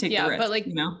take the risk, but like,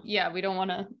 we don't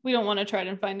want to try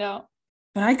to find out.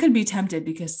 But I could be tempted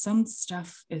because some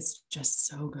stuff is just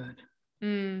so good.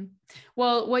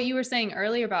 Well, what you were saying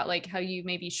earlier about like how you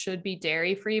maybe should be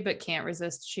dairy free, but can't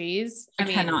resist cheese. I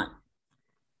cannot.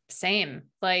 Same.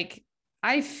 Like,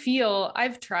 I feel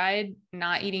I've tried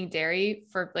not eating dairy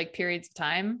for like periods of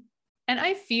time, and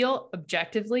I feel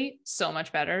objectively so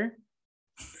much better.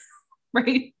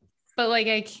 Right. But like,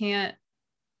 I can't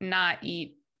not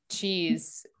eat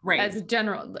cheese, right? As a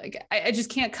general, like I just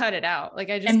can't cut it out. Like,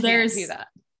 I just can't do that.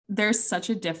 There's such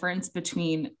a difference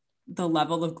between the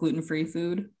level of gluten-free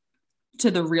food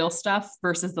to the real stuff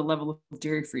versus the level of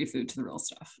dairy-free food to the real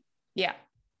stuff. Yeah.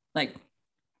 Like,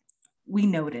 we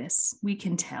notice, we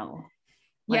can tell.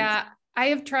 Like, yeah. I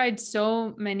have tried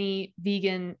so many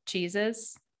vegan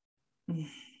cheeses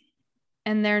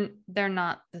and they're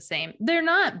not the same. They're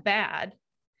not bad,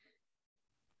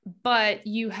 but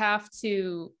you have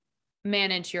to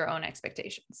manage your own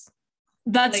expectations.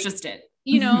 That's like, just it.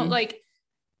 You know, like,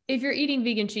 if you're eating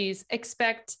vegan cheese,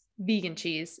 expect vegan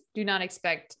cheese. Do not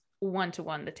expect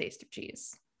 1-to-1 the taste of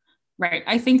cheese. Right.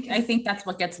 I think that's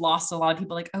what gets lost. A lot of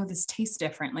people like, oh, this tastes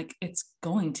different. Like it's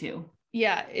going to.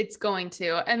 Yeah, it's going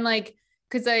to. And like,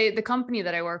 because the company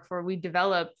that I work for, we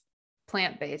develop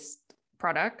plant-based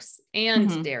products and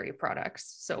Mm-hmm. dairy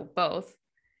products. So both.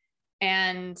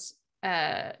 And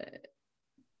uh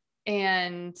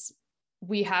and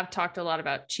we have talked a lot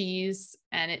about cheese,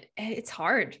 and it's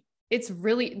hard. It's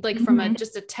really like from a Mm-hmm.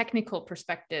 just a technical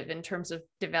perspective in terms of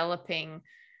developing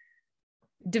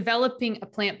a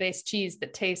plant-based cheese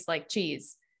that tastes like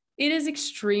cheese. It is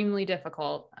extremely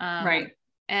difficult. Right.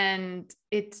 And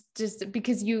it's just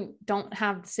because you don't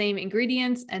have the same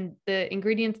ingredients, and the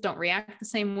ingredients don't react the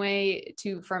same way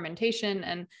to fermentation,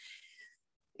 and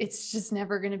it's just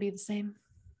never going to be the same.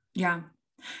 Yeah.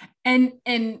 And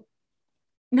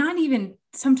not even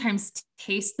sometimes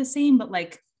taste the same, but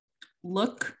like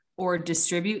look or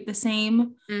distribute the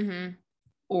same Mm-hmm.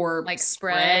 or Like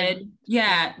spread. spread.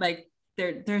 Yeah. Like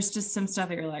there's just some stuff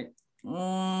that you're like,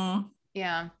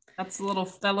 Yeah. that looks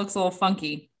a little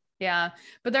funky. Yeah.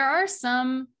 But there are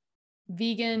some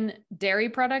vegan dairy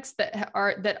products that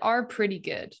are pretty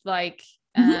good. Like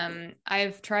Mm-hmm.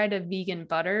 I've tried a vegan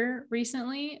butter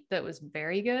recently that was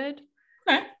very good.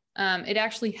 Okay. It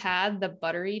actually had the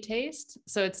buttery taste.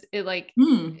 So it like,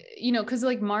 Hmm. because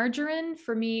like margarine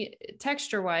for me,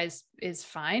 texture wise is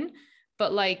fine,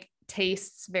 but like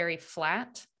tastes very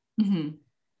flat. Mm-hmm.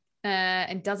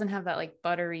 And doesn't have that like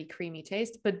buttery, creamy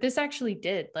taste. But this actually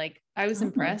did. Like I was Oh,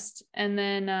 impressed. And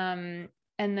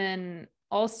then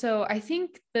also I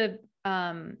think the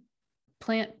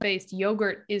plant-based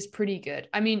yogurt is pretty good.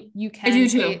 I mean, I do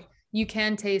too. you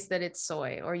can taste that it's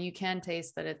soy, or you can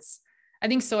taste that it's, I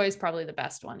think soy is probably the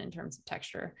best one in terms of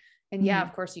texture. And yeah, Mm-hmm.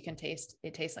 of course you can taste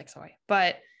it tastes like soy,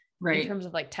 but in Right. terms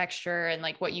of like texture and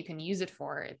like what you can use it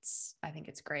for, I think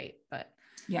it's great.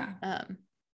 Yeah. Um,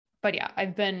 but yeah,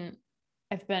 I've been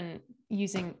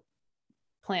using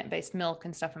plant-based milk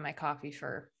and stuff in my coffee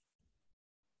for,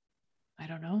 I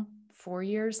don't know, 4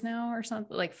 years now or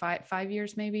something, like 5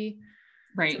 years maybe,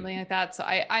 Right. something like that. So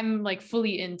I'm like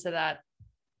fully into that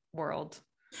world.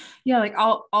 Yeah. Like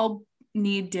I'll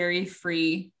need dairy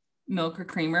free milk or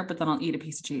creamer, but then I'll eat a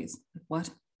piece of cheese. Like, what?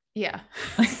 Yeah.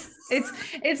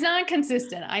 It's not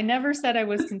consistent. I never said I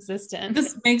was consistent,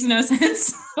 This makes no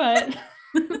sense. but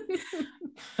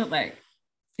But like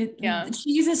yeah.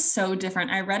 cheese is so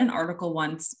different. I read an article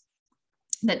once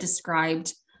that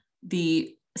described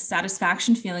the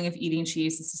satisfaction feeling of eating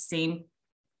cheese is the same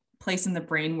place in the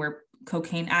brain where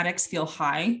cocaine addicts feel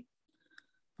high.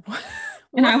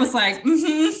 And I What? was like,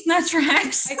 that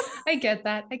tracks. I get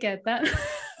that. I get that.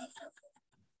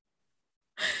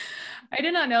 I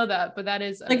did not know that, but that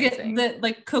is amazing.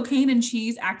 Like cocaine and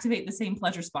cheese activate the same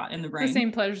pleasure spot in the The brain.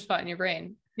 same pleasure spot in your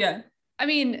brain. Yeah. I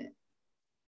mean,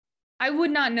 I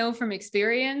would not know from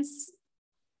experience,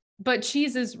 but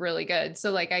cheese is really good.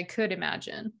 So like I could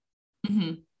imagine.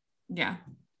 Mm-hmm. Yeah.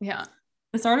 Yeah.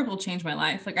 This article changed my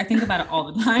life. Like I think about it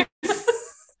all the time.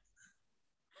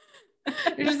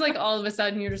 You're just like all of a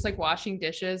sudden you're just like washing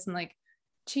dishes and like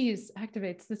cheese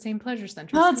activates the same pleasure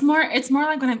centers. Well, it's more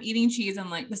like when I'm eating cheese, I'm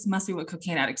like, this must be what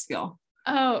cocaine addicts feel.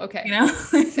 Oh, okay. You know,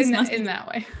 this must In be that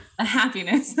way. the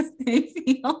happiness that they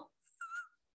feel.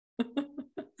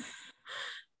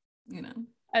 You know,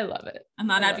 I love it. I'm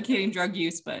not advocating drug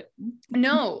use, but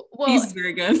No, cheese well, is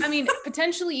very good. I mean,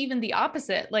 potentially even the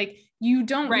opposite. Like you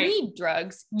don't Right. need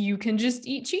drugs. You can just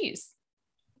eat cheese.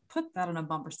 Put that on a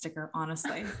bumper sticker,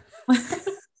 honestly.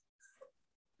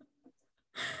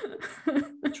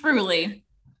 Truly.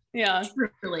 Yeah.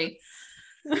 Truly.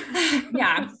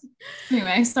 Yeah.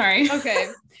 Anyway, sorry. Okay.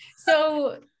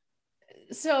 So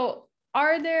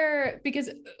are there, because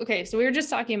okay, so we were just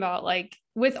talking about like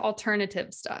with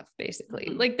alternative stuff basically.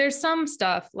 Mhm. Like there's some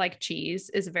stuff like cheese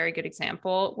is a very good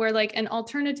example where like an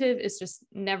alternative is just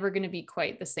never going to be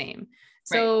quite the same.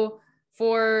 Right. So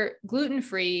for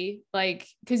gluten-free, like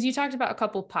because you talked about a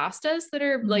couple pastas that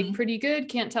are like Mhm. pretty good,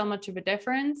 can't tell much of a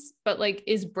difference, but like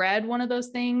is bread one of those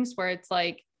things where it's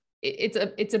like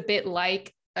it's a bit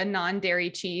like a non-dairy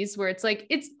cheese where it's like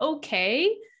it's okay,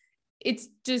 it's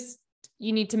just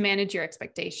you need to manage your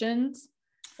expectations?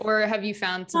 Or have you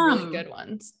found some really good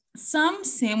ones? Some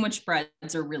sandwich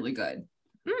breads are really good.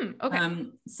 Okay.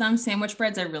 Some sandwich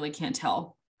breads I really can't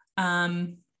tell.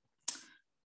 The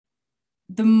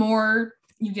more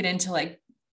you get into like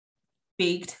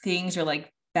baked things or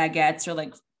like baguettes or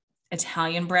like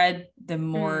Italian bread, the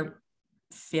more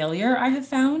failure I have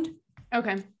found.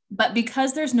 Okay. But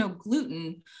because there's no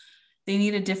gluten, they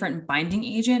need a different binding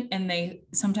agent, and they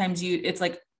sometimes it's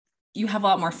like you have a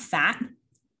lot more fat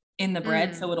in the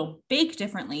bread, so it'll bake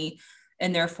differently,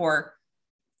 and therefore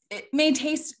it may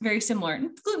taste very similar.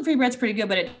 Gluten-free bread's pretty good,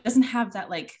 but it doesn't have that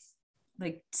like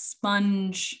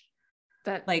sponge,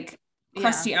 that like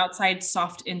crusty outside,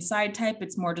 soft inside type.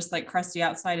 It's more just like crusty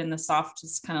outside and the soft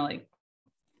just kind of like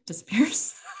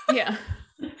disappears. Yeah.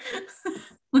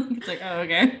 It's like, oh,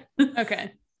 okay.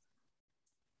 Okay.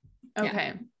 Okay.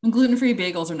 Yeah. And gluten-free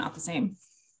bagels are not the same.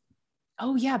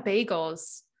 Oh yeah,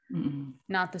 bagels. Mm-mm.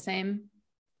 Not the same.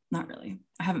 Not really.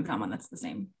 I haven't found one that's the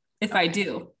same. If Okay. I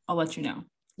do, I'll let you know.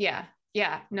 Yeah.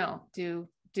 Yeah. No, do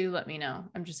let me know.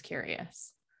 I'm just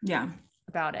curious. Yeah.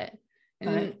 About it.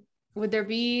 And would there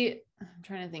be, I'm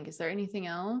trying to think, is there anything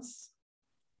else?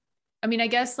 I mean, I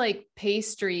guess like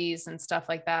pastries and stuff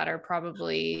like that are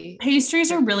probably.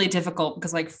 Pastries are really difficult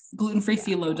because like gluten-free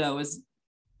phyllo dough is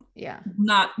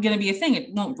not going to be a thing.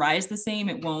 It won't rise the same.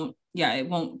 It won't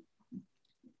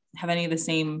have any of the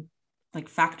same like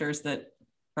factors that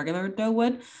regular dough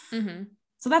would. Mm-hmm.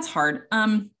 So that's hard.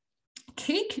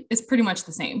 Cake is pretty much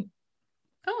the same.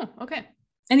 Oh, okay.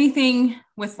 Anything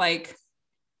with like,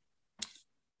 I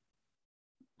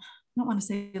don't want to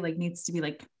say like needs to be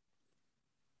like,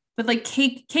 but like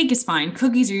cake is fine.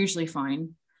 Cookies are usually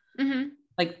fine. Mm-hmm.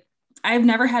 Like I've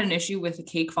never had an issue with a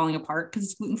cake falling apart because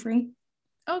it's gluten-free.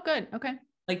 Oh, good. Okay.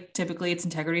 Like typically its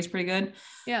integrity is pretty good.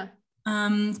 Yeah.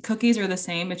 Cookies are the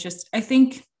same. It's just, I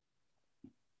think,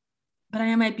 but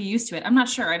I might be used to it. I'm not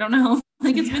sure. I don't know.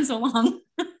 Like it's been so long.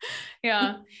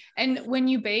 Yeah. And when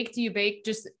you bake, do you bake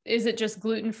is it just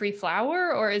gluten-free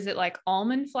flour or is it like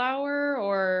almond flour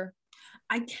or?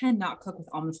 I cannot cook with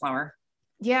almond flour.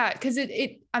 Yeah. Cause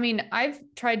I mean, I've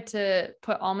tried to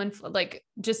put like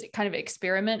just kind of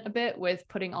experiment a bit with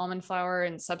putting almond flour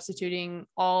and substituting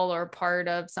all or part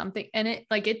of something. And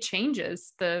it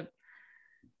changes the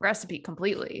recipe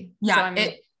completely. Yeah.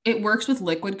 So it works with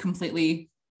liquid completely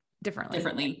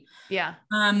differently. Yeah.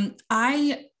 I'm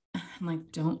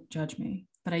like, don't judge me,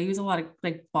 but I use a lot of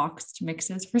like boxed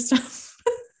mixes for stuff.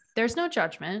 There's no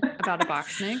judgment about a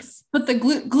box mix. But the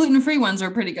gluten-free ones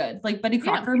are pretty good. Like Betty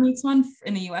Crocker makes one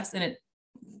in the US and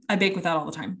I bake with that all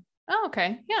the time. Oh,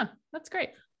 okay. Yeah, that's great.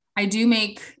 I do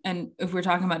make, and if we're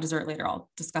talking about dessert later, I'll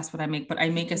discuss what I make, but I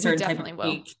make a certain type of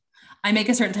cake. I make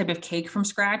a certain type of cake from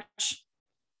scratch.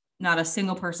 Not a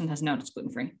single person has known it's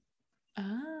gluten-free.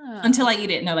 Until I eat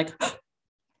it and they're like,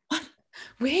 what?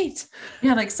 Wait.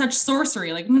 Yeah, like such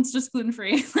sorcery. Like it's just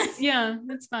gluten-free. Yeah,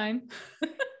 that's fine.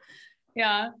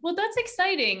 Yeah. Well, that's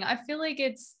exciting. I feel like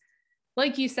it's,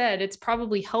 like you said, it's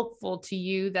probably helpful to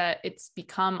you that it's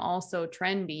become also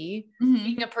trendy. Mm-hmm.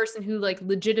 Being a person who like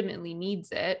legitimately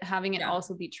needs it, having it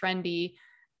also be trendy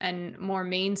and more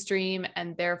mainstream,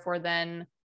 and therefore then,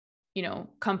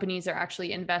 companies are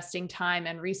actually investing time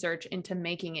and research into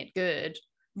making it good.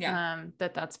 Yeah.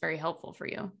 That's very helpful for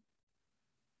you.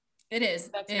 It is.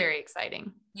 That's very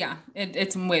exciting. Yeah.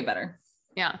 It's way better.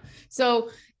 Yeah. So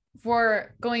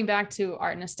for going back to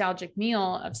our nostalgic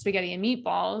meal of spaghetti and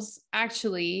meatballs,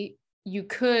 actually you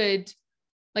could,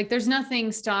 like, there's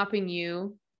nothing stopping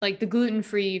you, like the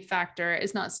gluten-free factor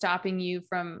is not stopping you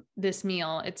from this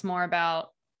meal. It's more about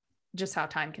just how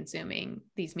time consuming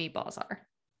these meatballs are.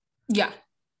 Yeah.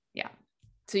 Yeah.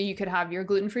 So you could have your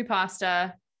gluten-free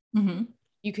pasta. Mm-hmm.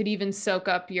 You could even soak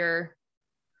up your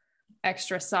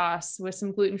extra sauce with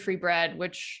some gluten-free bread,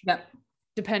 which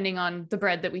depending on the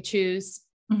bread that we choose,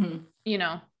 mm-hmm.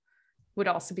 Would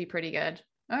also be pretty good.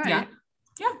 All right.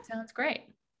 Yeah. Sounds great.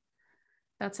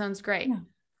 That sounds great. Yeah.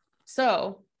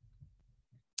 So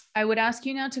I would ask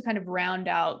you now to kind of round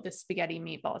out the spaghetti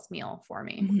meatballs meal for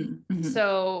me. Mm-hmm. Mm-hmm.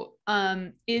 So,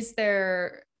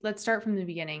 let's start from the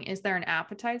beginning. Is there an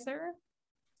appetizer?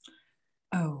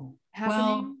 Oh, happening?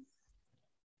 Well,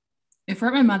 if we're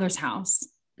at my mother's house,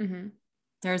 mm-hmm.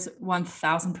 there's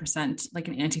 1000% like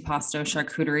an antipasto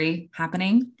charcuterie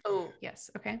happening. Oh, yes.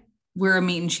 Okay. We're a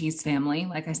meat and cheese family,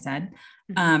 like I said.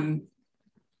 Mm-hmm.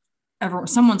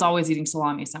 Someone's always eating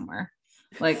salami somewhere.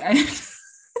 Like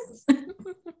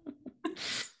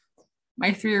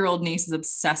my 3-year-old niece is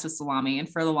obsessed with salami, and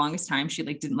for the longest time, she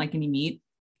like didn't like any meat.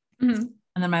 Mm-hmm.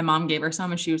 And then my mom gave her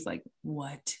some, and she was like,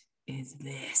 "What is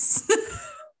this?"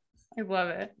 I love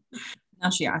it. Now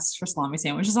she asks for salami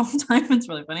sandwiches all the time. It's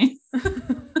really funny.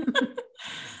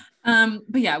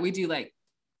 But yeah, we do like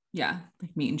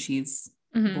meat and cheese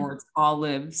boards,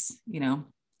 olives,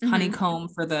 honeycomb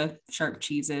for the sharp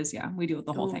cheeses. Yeah, we do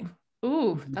the whole thing.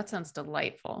 Ooh, that sounds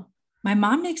delightful. My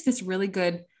mom makes this really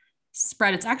good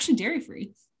spread. It's actually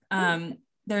dairy-free.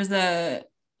 There's a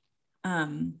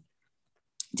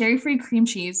dairy-free cream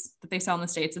cheese that they sell in the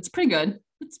States. It's pretty good.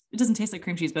 It doesn't taste like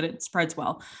cream cheese, but it spreads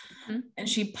well. Mm-hmm. And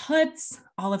she puts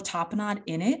olive tapenade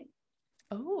in it.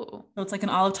 Oh. So it's like an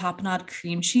olive tapenade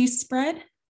cream cheese spread.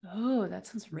 Oh, that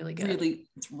sounds really good.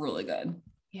 It's really good.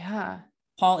 Yeah.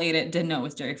 Paul ate it, didn't know it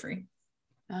was dairy free.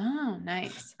 Oh,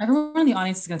 nice. Everyone in the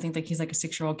audience is gonna think like he's like a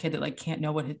 6-year-old kid that like can't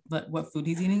know what food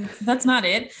he's eating. That's not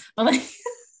it. But like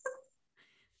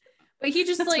But he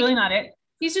just that's like, really not it.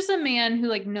 he's just a man who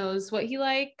like knows what he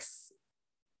likes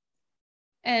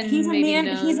He's and a maybe man,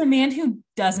 he's knows. a man who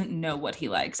doesn't know what he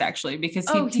likes actually, because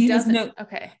Oh, he he doesn't doesn't. know,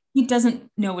 Okay. he doesn't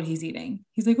know what he's eating.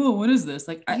 He's like, oh, what is this?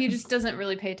 Like He just doesn't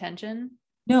really pay attention.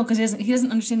 no, because he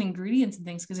doesn't understand ingredients and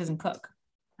things because he doesn't cook.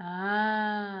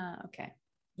 Ah, okay.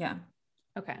 Yeah.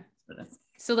 Okay. So that's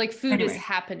So like food is anyway.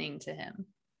 happening to him.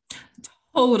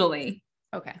 Totally.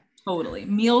 Okay. Totally.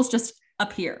 Meals just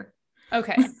appear.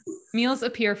 Okay. Meals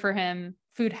appear for him,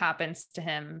 food happens to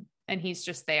him, and he's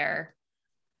just there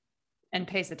and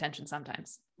pays attention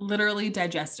sometimes. Literally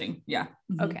digesting. Yeah.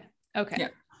 Mm-hmm. Okay. Okay. Yeah.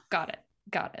 Got it.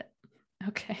 Got it.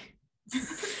 Okay.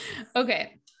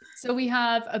 Okay. So we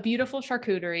have a beautiful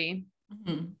charcuterie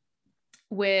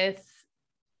with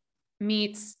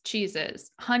meats,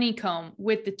 cheeses, honeycomb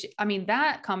with I mean,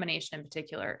 that combination in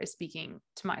particular is speaking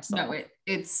to my soul. No,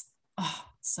 it's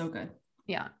so good.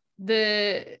 Yeah.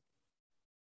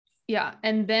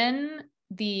 And then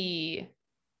the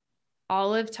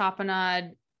olive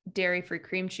tapenade dairy-free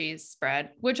cream cheese spread,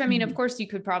 which I mean, of course, you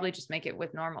could probably just make it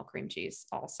with normal cream cheese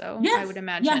also, yeah. I would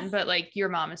imagine, but like your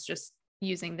mom is just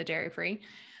using the dairy-free.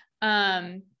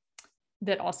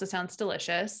 That also sounds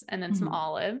delicious. And then some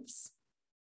olives,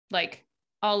 like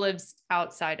olives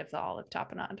outside of the olive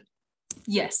tapenade.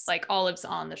 Yes. Like olives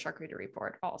on the charcuterie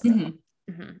board also.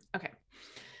 Okay.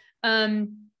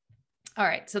 All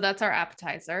right. So that's our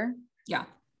appetizer. Yeah.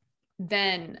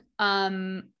 Then,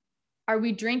 are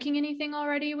we drinking anything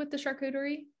already with the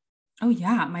charcuterie? Oh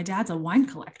yeah. My dad's a wine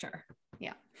collector.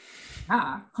 Yeah.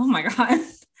 Yeah. Oh my God.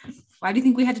 Why do you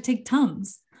think we had to take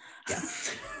Tums? Yeah.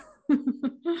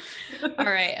 All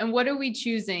right. And what are we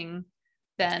choosing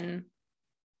then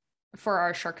for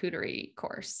our charcuterie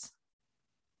course?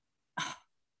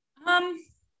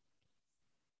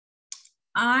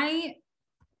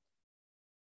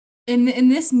 In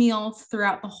this meal,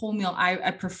 throughout the whole meal,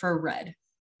 I prefer red.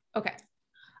 Okay.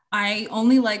 I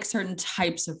only like certain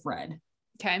types of red.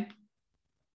 Okay.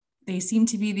 They seem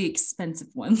to be the expensive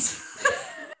ones.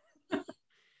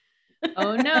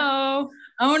 Oh no.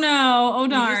 Oh no. Oh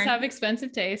darn. You just have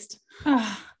expensive taste.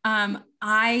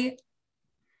 I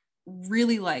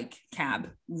really like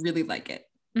Cab. Really like it.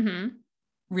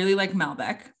 Really like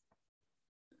Malbec.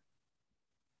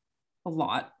 A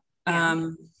lot. Yeah.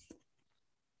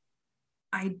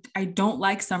 I don't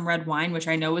like some red wine, which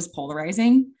I know is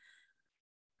polarizing,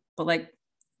 but like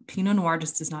Pinot Noir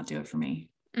just does not do it for me.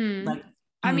 Like,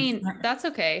 I mean, that's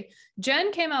okay.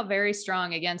 Jen came out very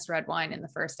strong against red wine in the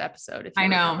first episode, if you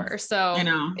remember. So I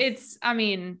know. It's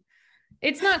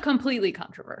not completely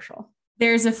controversial.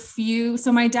 There's a few.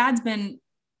 So my dad's been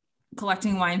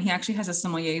collecting wine. He actually has a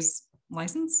sommelier's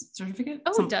license certificate.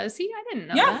 Oh, does he? I didn't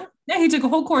know that. Yeah, he took a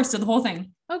whole course, did the whole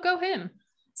thing. Oh, go him.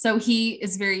 So he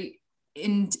is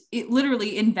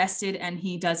literally invested, and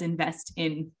he does invest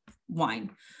in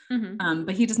wine.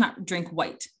 But he does not drink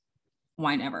white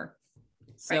wine ever.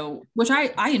 So, which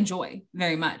I enjoy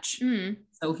very much.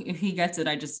 So if he gets it,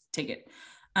 I just take it.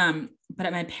 But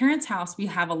at my parents' house, we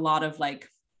have a lot of like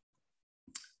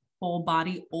full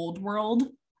body old world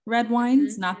red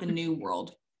wines, not the new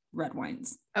world red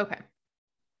wines. Okay.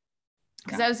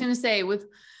 Because I was going to say with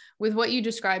what you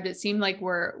described, it seemed like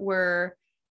we're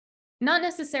not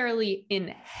necessarily in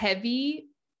heavy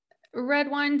red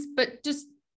wines, but just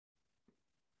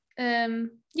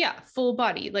full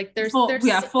body. Like there's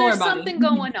something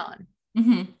going on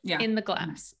in the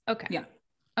glass. Okay. Yeah.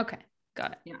 Okay.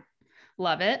 Got it. Yeah.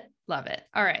 Love it. Love it.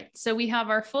 All right. So we have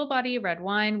our full body red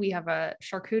wine. We have a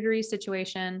charcuterie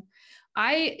situation.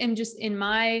 I am just in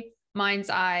my mind's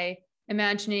eye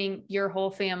imagining your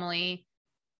whole family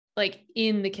like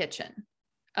in the kitchen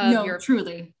of your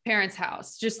parents'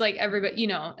 house, just like everybody,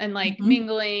 and like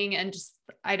mingling and just,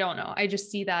 I don't know. I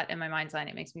just see that in my mind's eye and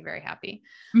it makes me very happy.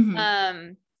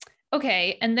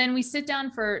 Okay. And then we sit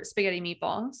down for spaghetti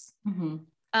meatballs.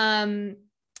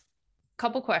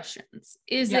 Couple questions.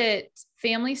 Is it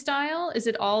family style? Is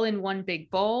it all in one big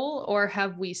bowl, or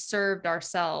have we served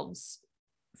ourselves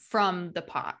from the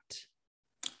pot?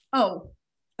 Oh,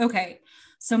 okay.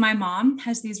 So my mom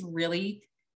has these really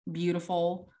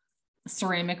beautiful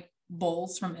ceramic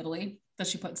bowls from Italy that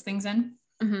she puts things in.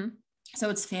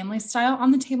 So it's family style on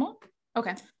the table.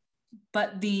 Okay.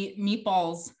 But the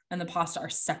meatballs and the pasta are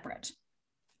separate.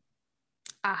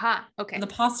 Aha. Okay. And the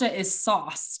pasta is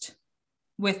sauced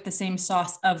with the same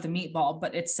sauce of the meatball,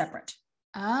 but it's separate.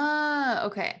 Ah,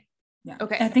 okay. Yeah.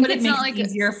 Okay. I think But it it's not makes like, it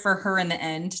easier for her in the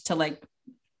end to like,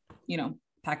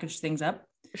 package things up.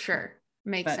 sure.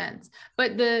 Makes But sense.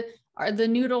 But are the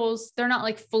noodles, they're not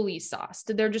like fully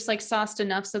sauced. They're just like sauced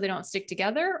enough so they don't stick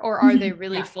together, or are they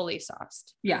really yeah. fully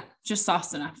sauced? Yeah. Just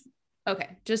sauced enough. Okay.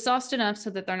 Just sauced enough so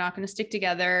that they're not going to stick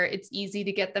together. It's easy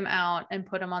to get them out and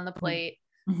put them on the plate.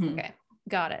 Mm-hmm. Okay.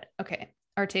 Got it. Okay.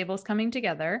 Our table's coming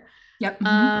together. Yep.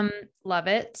 Mm-hmm. Love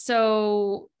it.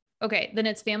 So, okay, then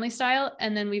it's family style.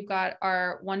 And then we've got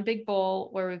our one big bowl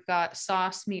where we've got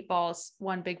sauce, meatballs,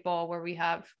 one big bowl where we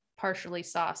have partially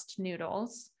sauced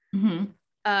noodles. Mm-hmm.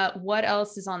 What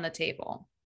else is on the table?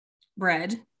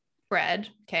 Bread.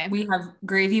 Okay. We have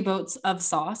gravy boats of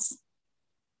sauce.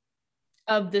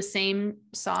 Of the same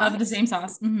sauce? Of the same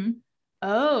sauce. Mm-hmm.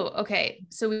 Oh, okay.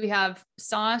 So we have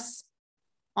sauce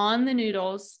on the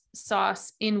noodles,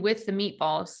 sauce in with the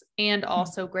meatballs, and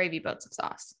also gravy boats of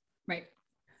sauce. Right.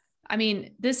 I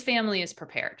mean, this family is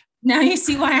prepared. Now you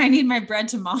see why I need my bread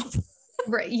to mop.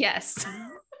 Right. Yes.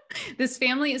 This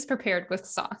family is prepared with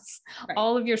sauce. Right.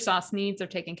 All of your sauce needs are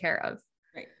taken care of.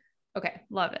 Right. Okay.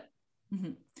 Love it.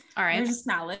 Mm-hmm. All right. There's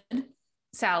a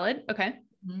salad. Okay.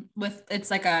 Mm-hmm.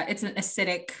 It's an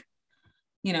acidic,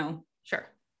 sure,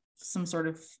 some sort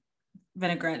of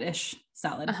vinaigrette-ish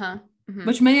salad. Uh-huh. Mm-hmm.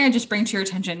 Which may I just bring to your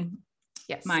attention?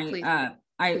 Yes. Please.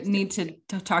 I need to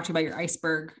talk to you about your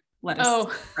iceberg lettuce.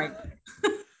 Oh, right.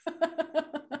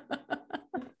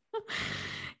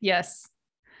 Yes.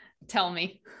 Tell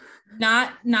me.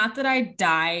 Not that I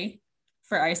die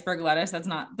for iceberg lettuce. That's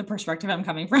not the perspective I'm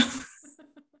coming from.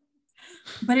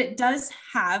 But it does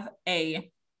have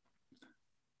a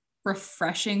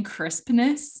refreshing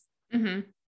crispness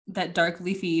that dark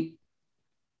leafy,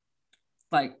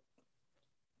 like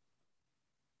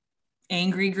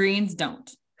angry greens don't.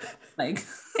 Like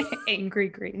angry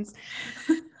greens.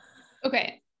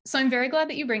 Okay. So I'm very glad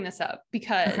that you bring this up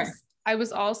because I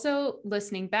was also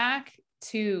listening back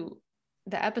to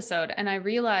the episode and I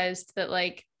realized that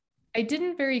like I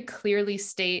didn't very clearly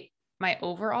state my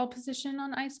overall position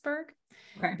on iceberg.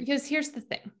 Okay. Because here's the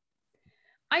thing.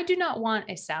 I do not want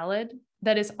a salad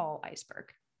that is all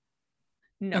iceberg.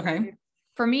 No. Okay.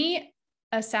 For me,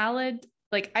 a salad,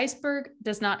 like iceberg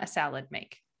does not a salad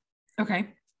make.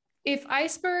 Okay. If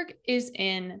iceberg is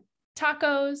in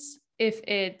tacos, if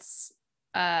it's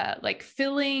like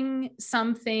filling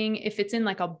something, if it's in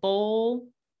like a bowl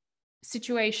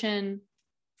situation,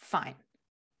 fine.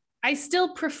 I still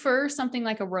prefer something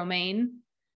like a romaine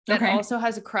that also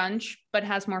has a crunch, but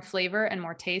has more flavor and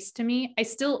more taste to me. I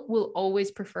still will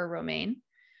always prefer romaine,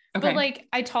 but like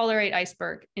I tolerate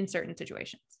iceberg in certain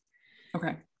situations.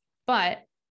 Okay. But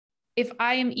if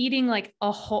I am eating like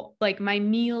a whole, like my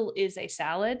meal is a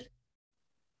salad,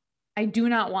 I do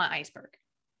not want iceberg.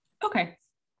 Okay.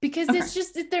 Because it's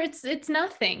just, it's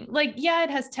nothing. Like, yeah, it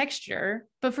has texture,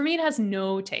 but for me, it has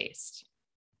no taste.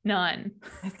 None.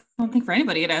 I don't think for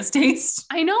anybody it has taste.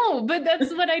 I know, but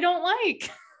that's what I don't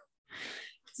like.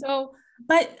 So,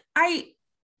 but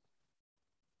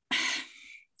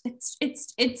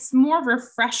it's more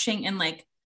refreshing and like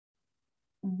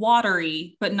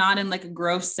watery, but not in like a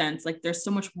gross sense. Like there's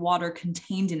so much water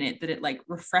contained in it that it like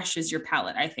refreshes your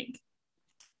palate, I think.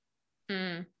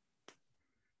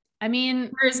 I mean,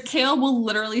 whereas kale will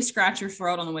literally scratch your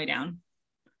throat on the way down.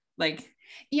 Like,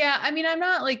 yeah, I mean, I'm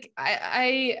not like,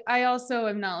 I also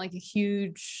am not like a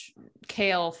huge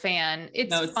kale fan.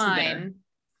 It's fine.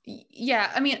 Yeah.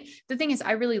 I mean, the thing is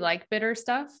I really like bitter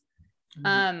stuff.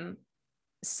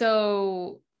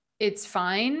 So it's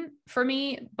fine for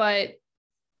me, but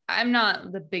I'm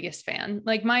not the biggest fan.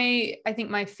 Like I think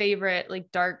my favorite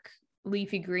like dark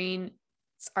leafy greens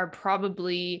are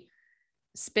probably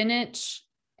spinach,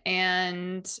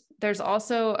 and there's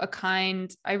also a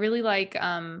kind I really like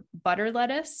butter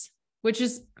lettuce, which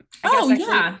is I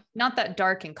guess not that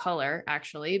dark in color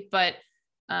actually, but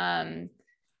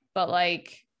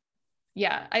like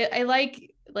yeah, I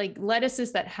like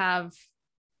lettuces that have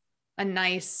a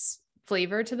nice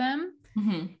flavor to them.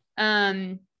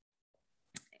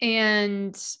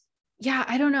 And yeah,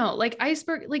 I don't know, like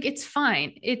iceberg, like it's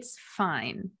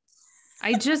fine.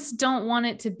 I just don't want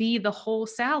it to be the whole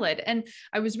salad. And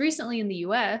I was recently in the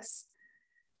US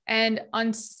and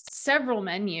on several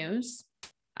menus,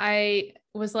 I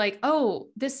was like, oh,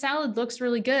 this salad looks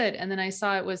really good. And then I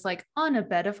saw it was like on a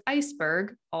bed of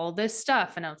iceberg, all this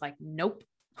stuff. And I was like, nope.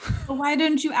 Well, why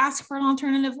didn't you ask for an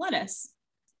alternative lettuce?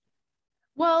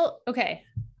 Well, okay.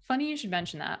 Funny you should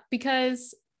mention that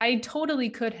because I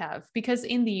totally could have, because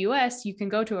in the US, you can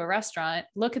go to a restaurant,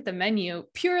 look at the menu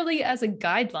purely as a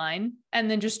guideline,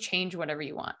 and then just change whatever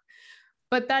you want.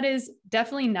 But that is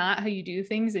definitely not how you do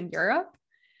things in Europe.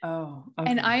 Oh,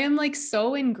 okay. And I am like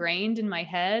so ingrained in my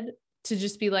head to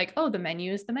just be like, oh, the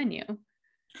menu is the menu.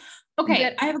 Okay,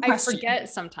 But I have a question. I forget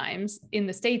sometimes in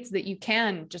the States that you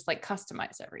can just like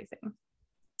customize everything.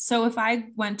 So if I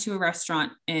went to a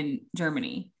restaurant in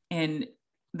Germany and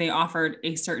they offered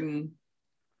a certain,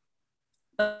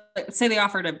 say they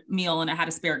offered a meal and it had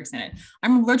asparagus in it,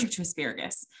 I'm allergic to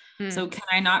asparagus. So can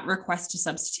I not request a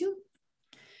substitute?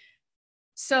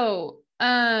 So,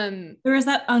 or is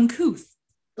that uncouth?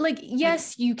 Like,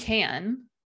 yes, you can.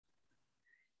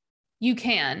 You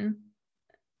can.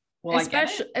 Well,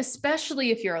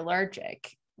 especially if you're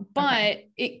allergic. But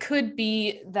it could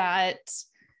be that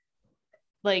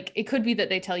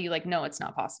they tell you like, no, it's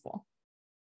not possible.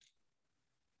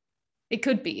 It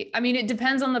could be. I mean, it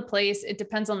depends on the place. It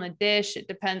depends on the dish. It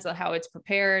depends on how it's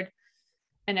prepared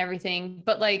and everything.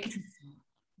 But like,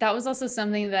 that was also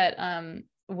something that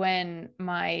when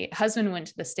my husband went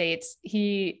to the States,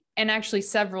 and actually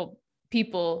several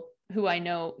people who I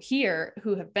know here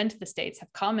who have been to the States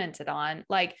have commented on,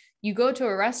 like, you go to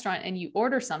a restaurant and you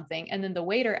order something and then the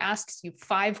waiter asks you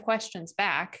 5 questions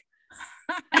back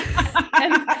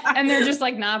and they're just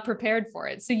like not prepared for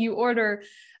it. So you order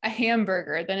a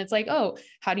hamburger, then it's like, oh,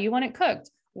 how do you want it cooked?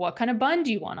 What kind of bun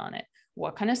do you want on it?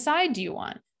 What kind of side do you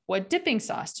want? What dipping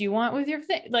sauce do you want with your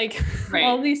thing? Like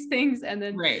all these things. And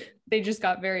then they just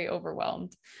got very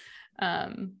overwhelmed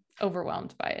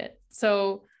by it.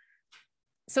 So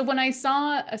when I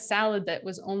saw a salad that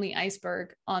was only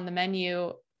iceberg on the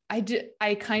menu,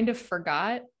 I kind of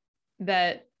forgot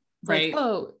that, like,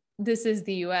 oh, this is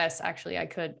the US. Actually, I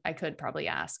could probably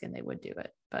ask and they would do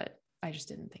it, but I just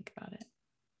didn't think about it.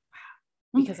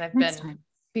 Because I've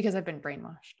been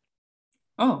brainwashed.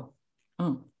 Oh,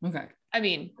 okay. I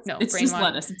mean, no, it's just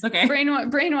lettuce. It's okay.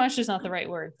 Brainwash is not the right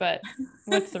word, but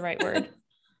what's the right word?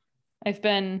 I've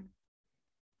been,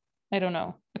 I don't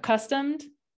know, accustomed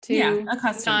to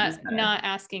not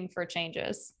asking for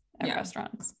changes at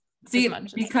restaurants. See,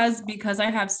 because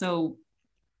I have so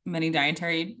many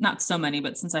dietary, not so many,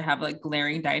 but since I have like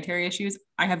glaring dietary issues,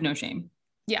 I have no shame.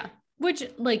 Yeah. Which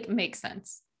like makes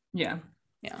sense. Yeah.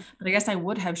 Yeah. But I guess I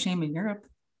would have shame in Europe.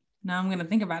 Now I'm going to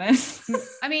think about it.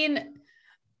 I mean,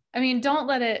 don't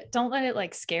let it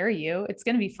like scare you. It's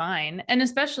going to be fine. And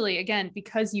especially again,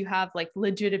 because you have like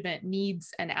legitimate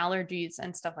needs and allergies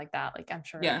and stuff like that, like I'm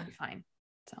sure it'll be fine.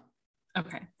 So.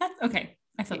 Okay. That's okay.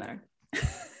 I feel better.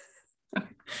 Okay.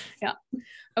 Yeah.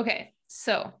 Okay.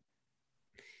 So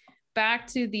back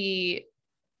to the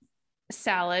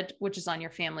salad, which is on your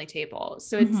family table.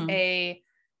 So it's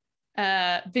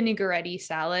a vinaigrette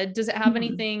salad. Does it have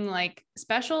anything like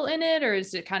special in it, or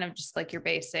is it kind of just like your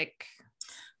basic? I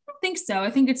don't think so. I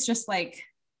think it's just like,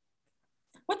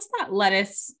 what's that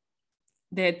lettuce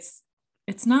it's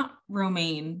not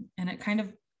romaine and it kind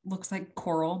of looks like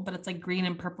coral, but it's like green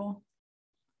and purple.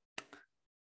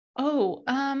 Oh,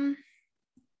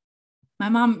 my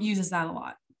mom uses that a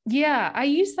lot. Yeah, I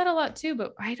use that a lot too,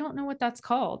 but I don't know what that's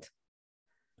called.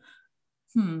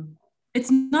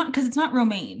 It's not, because it's not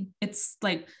romaine. It's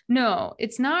like, no,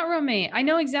 it's not romaine. I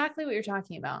know exactly what you're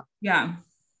talking about. Yeah.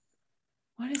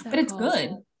 What is that? But it's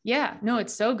good. Yeah, no,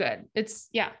 it's so good. It's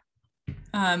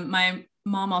my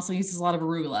mom also uses a lot of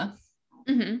arugula,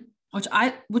 which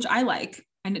I like.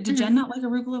 And did Jen not like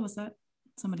arugula? Was that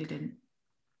somebody didn't?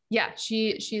 Yeah,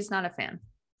 she's not a fan.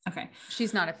 Okay.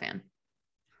 She's not a fan.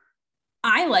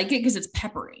 I like it because it's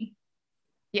peppery.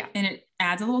 Yeah. And it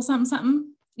adds a little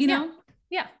something, you know?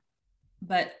 Yeah.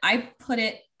 But I put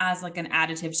it as like an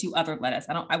additive to other lettuce.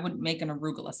 I wouldn't make an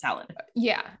arugula salad.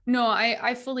 Yeah. No,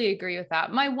 I fully agree with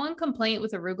that. My one complaint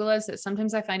with arugula is that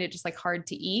sometimes I find it just like hard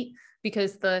to eat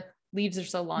because the leaves are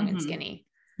so long and skinny.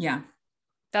 Yeah.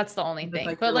 That's the only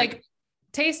thing. But like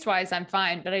taste wise, I'm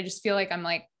fine. But I just feel like I'm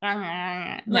like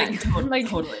totally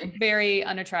very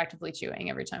unattractively chewing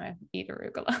every time I eat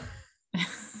arugula.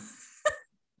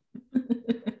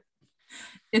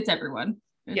 It's everyone.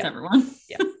 Everyone.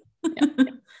 Yeah.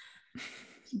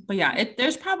 But yeah,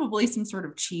 there's probably some sort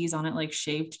of cheese on it, like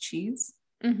shaved cheese.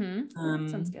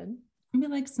 Sounds good. Maybe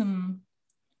like some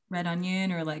red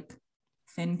onion or like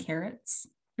thin carrots.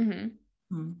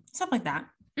 Stuff like that.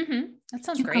 That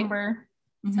sounds Cucumber.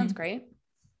 Great.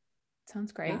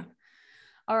 Sounds great. Yeah.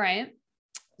 All right.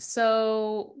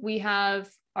 So we have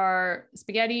our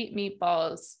spaghetti,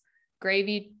 meatballs,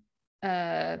 gravy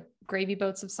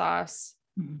boats of sauce,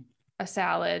 a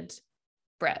salad,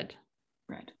 bread.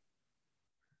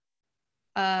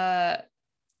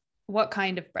 What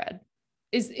kind of bread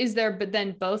is there? But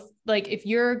then both, like if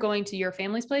you're going to your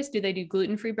family's place, do they do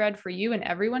gluten-free bread for you and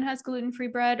everyone has gluten-free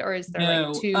bread, or is there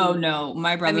like two? Oh no,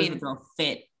 my brothers would throw a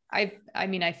fit. I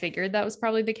mean, I figured that was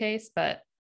probably the case, but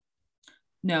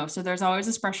No. So there's always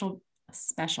a special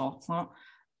well,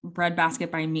 bread basket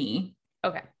by me.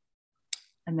 Okay.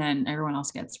 And then everyone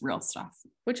else gets real stuff.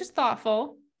 Which is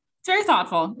thoughtful. It's very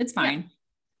thoughtful. It's fine.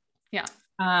 Yeah.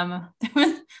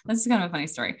 This is kind of a funny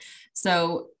story.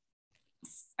 So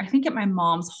I think at my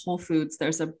mom's Whole Foods,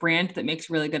 there's a brand that makes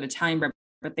really good Italian bread,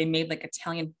 but they made like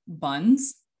Italian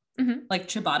buns, like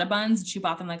ciabatta buns. And she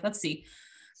bought them like, let's see.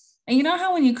 And you know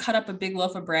how when you cut up a big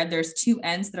loaf of bread, there's two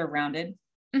ends that are rounded?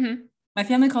 My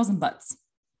family calls them butts.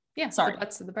 Yeah. Sorry. The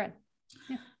butts of the bread.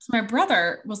 Yeah. So my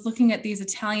brother was looking at these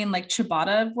Italian like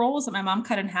ciabatta rolls that my mom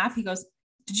cut in half. He goes,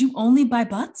 did you only buy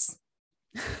butts?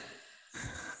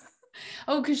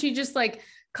 Oh, because she just like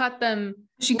cut them.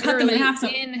 She cut them in half. So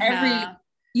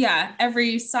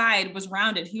every side was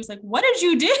rounded. He was like, what did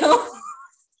you do?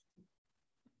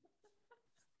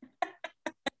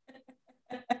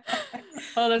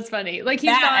 Oh, that's funny. Like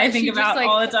I think about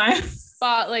all the time.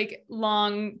 Bought like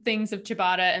long things of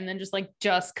ciabatta and then just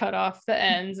cut off the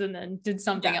ends and then did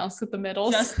something else with the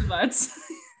middles. Just the butts.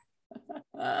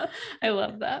 I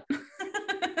love that.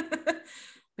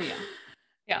 But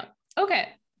yeah. Okay.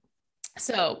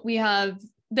 So we have,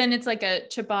 then it's like a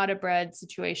ciabatta bread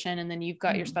situation. And then you've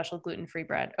got your special gluten-free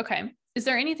bread. Okay. Is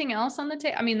there anything else on the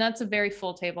table? I mean, that's a very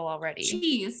full table already.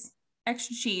 Cheese,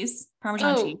 extra cheese,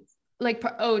 Parmesan cheese. Like,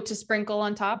 to sprinkle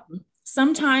on top.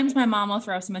 Sometimes my mom will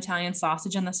throw some Italian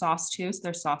sausage in the sauce too. So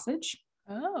there's sausage.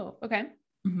 Oh, okay.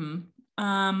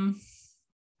 I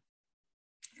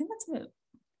think that's it.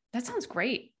 That sounds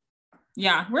great.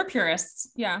 Yeah. We're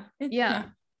purists. Yeah.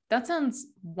 That sounds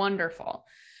wonderful.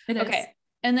 It is. Okay.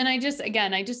 And then I just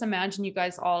imagine you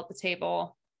guys all at the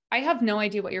table. I have no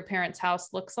idea what your parents'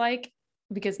 house looks like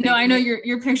because I know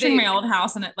you're picturing my old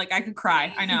house and it like I could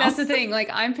cry. I know. That's the thing. Like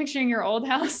I'm picturing your old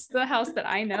house, the house that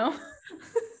I know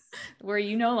where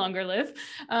you no longer live.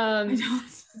 But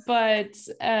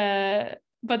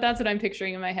that's what I'm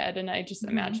picturing in my head. And I just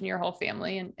imagine your whole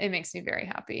family and it makes me very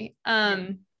happy.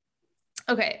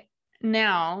 Okay.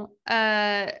 Now,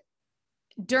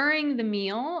 during the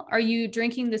meal, are you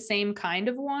drinking the same kind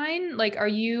of wine? Like, are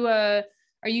you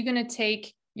going to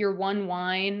take your one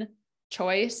wine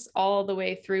choice all the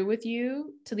way through with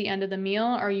you to the end of the meal?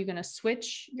 Are you going to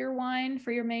switch your wine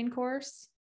for your main course?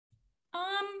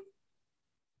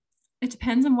 It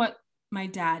depends on what my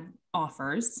dad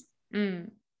offers. Like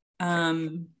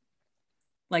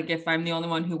if I'm the only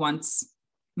one who wants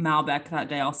Malbec that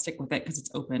day, I'll stick with it because it's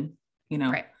open,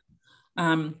 Right.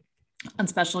 On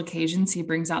special occasions, he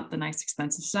brings out the nice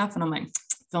expensive stuff and I'm like,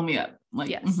 fill me up. Like,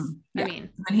 yes. I mean,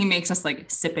 and he makes us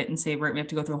like sip it and savor it. We have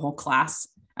to go through a whole class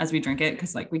as we drink it.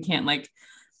 Cause like, we can't like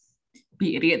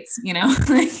be idiots,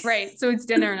 right. So it's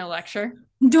dinner and a lecture.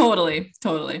 Totally.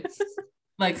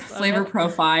 Like flavor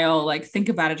profile, like think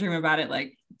about it, dream about it,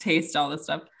 like taste all this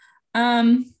stuff.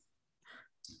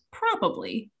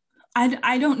 Probably.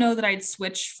 I don't know that I'd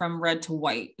switch from red to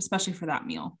white, especially for that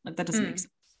meal. Like that doesn't make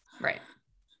sense. Right.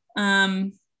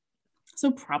 So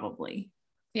probably.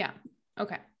 Yeah.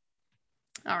 Okay.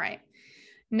 All right.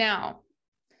 Now,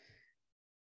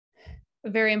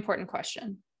 a very important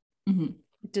question.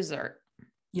 Dessert.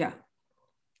 Yeah.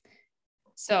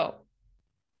 So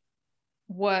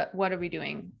what are we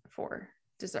doing for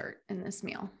dessert in this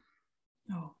meal?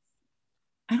 Oh,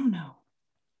 I don't know.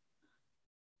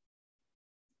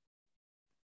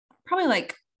 Probably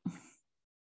like,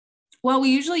 well,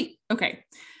 my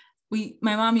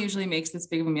mom usually makes this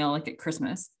big of a meal like at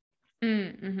Christmas.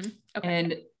 Okay.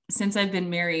 And since I've been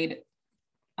married,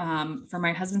 for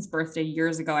my husband's birthday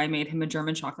years ago, I made him a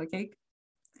German chocolate cake.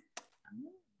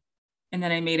 And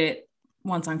then I made it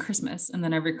once on Christmas and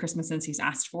then every Christmas since he's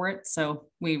asked for it. So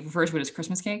we refer to it as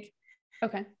Christmas cake.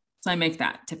 Okay. So I make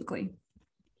that typically.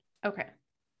 Okay.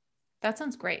 That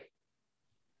sounds great.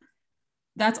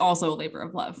 That's also a labor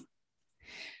of love.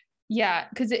 Yeah.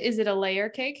 Cause is it a layer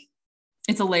cake?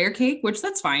 It's a layer cake, which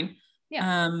that's fine.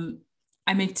 Yeah.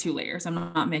 I make 2 layers. I'm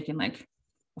not making like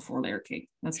a 4-layer cake.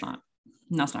 That's not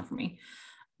for me.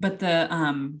 But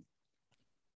the,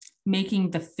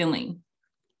 making the filling,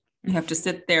 you have to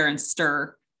sit there and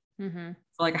stir for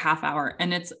like a half hour.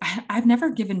 And I've never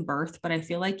given birth, but I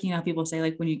feel like, how people say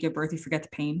like when you give birth, you forget the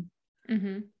pain.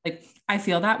 Like I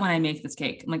feel that when I make this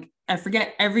cake, I'm like, I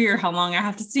forget every year how long I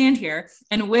have to stand here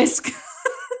and whisk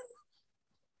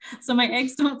so my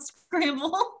eggs don't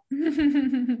scramble.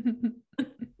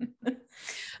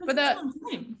 But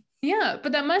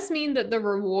that must mean that the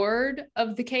reward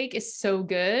of the cake is so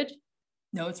good.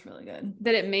 No, it's really good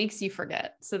that it makes you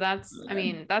forget. So that's, really I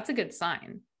mean, that's a good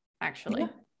sign actually. Yeah.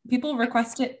 People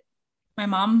request it. My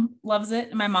mom loves it.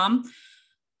 And my mom,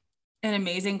 an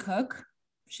amazing cook.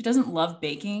 She doesn't love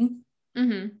baking.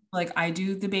 Mm-hmm. Like I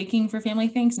do the baking for family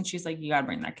things, and she's like, you gotta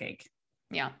bring that cake.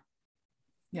 Yeah.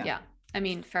 Yeah. Yeah. I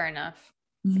mean, fair enough.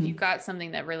 If you've Mm-hmm. got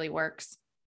something that really works.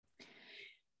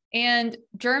 And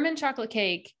German chocolate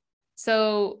cake.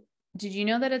 So, did you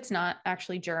know that it's not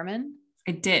actually German?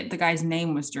 I did. The guy's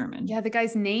name was German. Yeah, the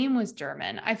guy's name was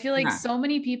German. I feel like Yeah. so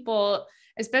many people,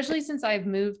 especially since I've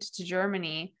moved to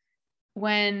Germany,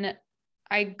 when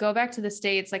I go back to the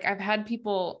States, like I've had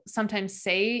people sometimes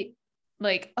say,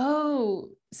 like, oh,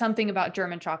 something about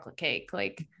German chocolate cake.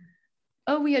 Like,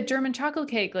 oh, we had German chocolate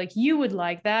cake. Like, you would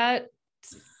like that.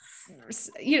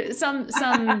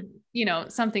 You know,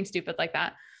 something stupid like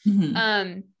that. Mm-hmm.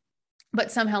 Um,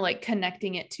 but somehow like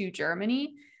connecting it to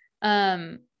Germany.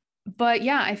 Um, but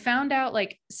yeah, I found out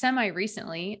like semi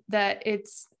recently that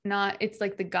it's not, it's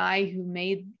like the guy who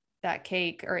made that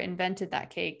cake or invented that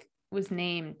cake was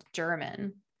named German,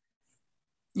 and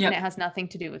it Yep. has nothing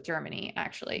to do with Germany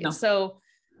actually. No. So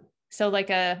like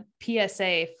a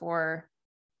PSA for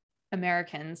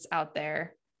Americans out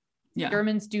there, Yeah.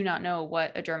 Germans do not know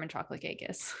what a German chocolate cake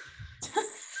is.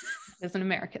 It's an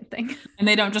American thing. And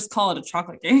they don't just call it a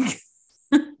chocolate cake.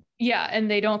 Yeah, and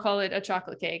they don't call it a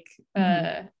chocolate cake.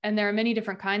 Mm-hmm. And there are many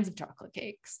different kinds of chocolate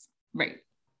cakes Right.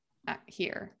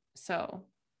 here. So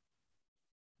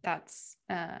that's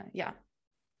yeah.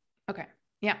 Okay.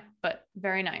 Yeah, but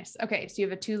very nice. Okay, so you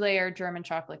have a 2-layer German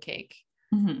chocolate cake.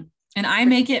 Mm-hmm. And I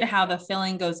make it how the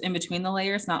filling goes in between the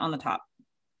layers, not on the top.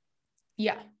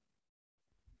 Yeah.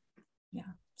 Yeah.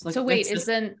 Like, So wait, it's is just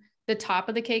then the top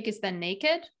of the cake is then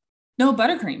naked? no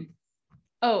buttercream.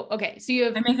 Oh, okay. So you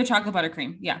I have make a chocolate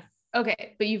buttercream. Yeah.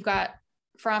 okay, but you've got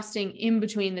frosting in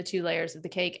between the 2 layers of the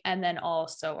cake and then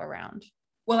also around.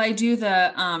 Well, I do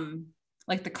the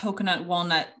like the coconut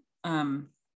walnut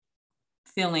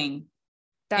filling in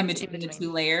That's in between the between.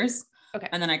 2 layers. Okay.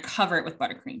 And then I cover it with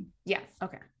buttercream. Yeah.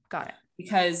 Okay. Got it.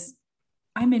 Because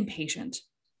I'm impatient.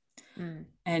 Mm.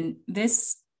 And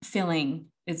this filling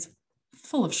is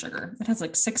full of sugar. It has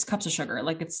like 6 cups of sugar.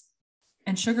 Like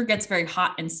and sugar gets very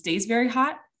hot and stays very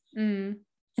hot. Mm.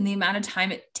 And the amount of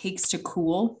time it takes to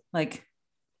cool, like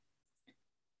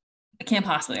I can't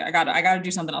possibly. I gotta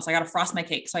do something else. I gotta frost my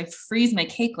cake. So I freeze my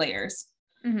cake layers.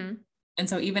 Mm-hmm. And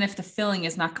so even if the filling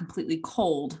is not completely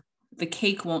cold, the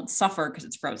cake won't suffer because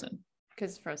it's frozen.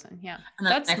 Because it's frozen. Yeah. And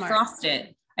then That's I smart. frost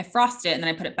it. I frost it and then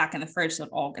I put it back in the fridge so it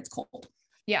all gets cold.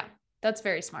 Yeah. That's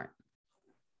very smart.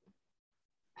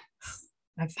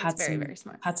 I've That's very, very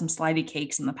smart. Had some slidey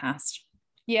cakes in the past.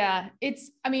 Yeah.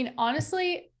 I mean,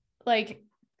 honestly, like,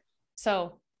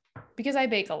 so because I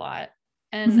bake a lot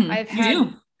and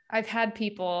Mm-hmm. I've had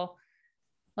people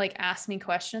like ask me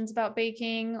questions about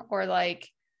baking or like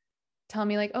tell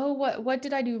me like, oh, what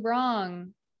did I do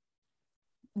wrong?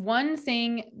 One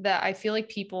thing that I feel like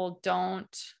people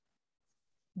don't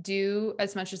do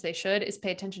as much as they should is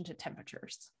pay attention to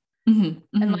temperatures. Mm-hmm.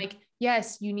 Mm-hmm. And like,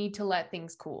 yes, you need to let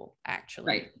things cool actually.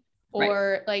 Right.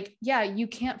 Or like, yeah, you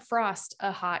can't frost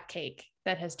a hot cake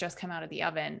that has just come out of the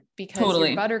oven because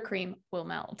Totally. your buttercream will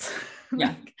melt.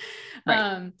 Yeah.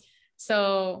 Right.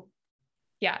 So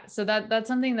yeah, so that's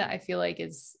something that I feel like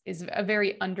is a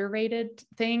very underrated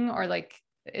thing, or like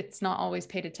it's not always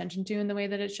paid attention to in the way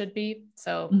that it should be.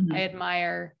 So Mm-hmm. I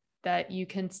admire that you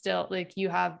can still like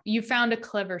you found a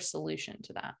clever solution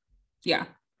to that. Yeah.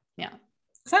 Yeah.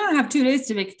 Because I don't have 2 days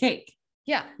to make a cake.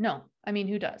 Yeah. No, I mean,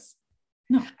 who does?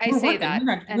 No, I say that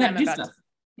and I'm about stuff.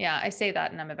 yeah, I say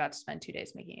that and I'm about to spend 2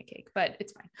 days making a cake, but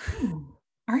it's fine. Ooh,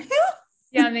 are you?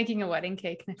 Yeah, I'm making a wedding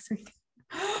cake next week.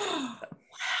 Wow.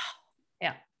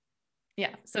 Yeah.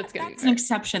 Yeah. So it's gonna That's be an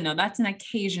exception though. That's an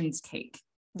occasions cake.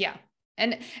 yeah.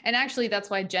 And actually that's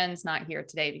why Jen's not here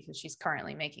today, because she's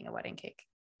currently making a wedding cake.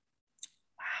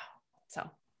 Wow. So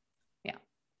yeah.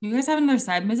 You guys have another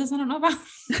side business I don't know about?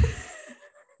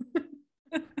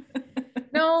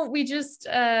 No,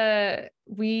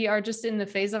 we are just in the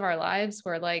phase of our lives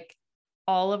where like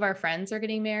all of our friends are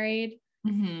getting married,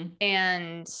 Mm-hmm.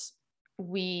 and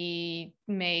we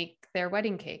make their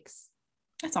wedding cakes.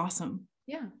 That's awesome.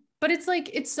 Yeah. But it's like,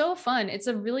 it's so fun. It's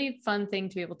a really fun thing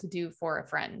to be able to do for a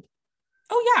friend.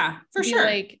 Oh yeah, for sure.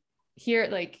 Like here,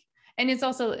 like, and it's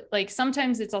also like,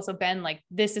 sometimes it's also been like,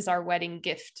 this is our wedding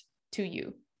gift to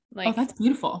you. Like, oh, that's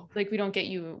beautiful. Like we don't get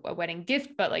you a wedding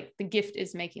gift, but like the gift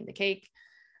is making the cake.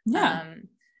 Yeah.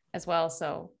 As well.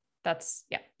 So that's,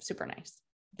 yeah, super nice.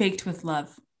 Baked with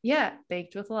love. Yeah.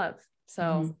 Baked with love.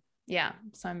 So yeah.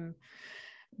 So I'm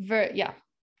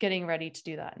getting ready to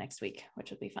do that next week, which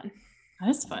would be fun.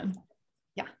 That's fun.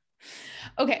 Yeah.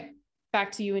 Okay.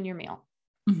 Back to you and your meal.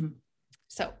 Mm-hmm.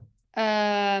 So,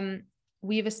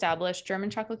 we've established German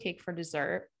chocolate cake for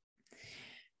dessert.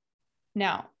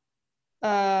 Now,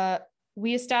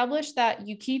 we established that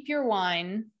you keep your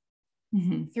wine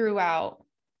throughout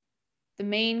the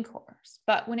main course,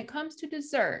 but when it comes to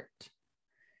dessert,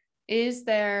 is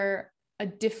there a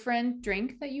different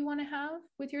drink that you want to have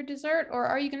with your dessert, or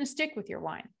are you going to stick with your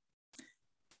wine?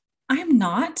 I'm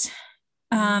not.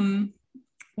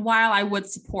 While I would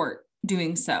support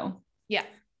doing so. Yeah.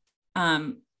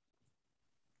 I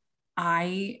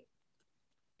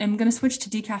am going to switch to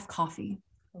decaf coffee.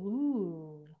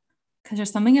 Ooh. Because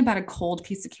there's something about a cold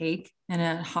piece of cake and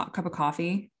a hot cup of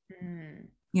coffee,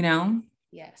 you know?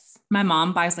 Yes. My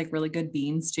mom buys like really good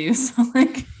beans too. So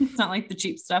like, it's not like the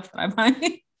cheap stuff that I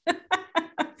buy,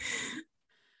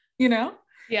 you know?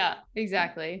 Yeah,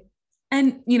 exactly.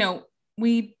 And, you know,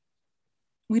 we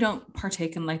don't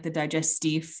partake in like the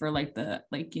digestif for like the,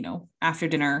 like, you know, after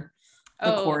dinner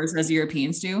liqueurs as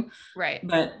Europeans do. Right.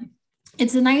 But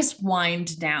it's a nice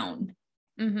wind down,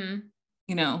 Mm-hmm.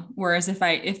 you know, whereas if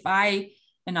I,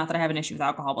 and not that I have an issue with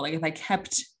alcohol, but like if I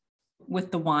kept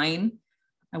with the wine,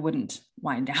 I wouldn't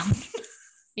wind down.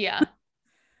 Yeah.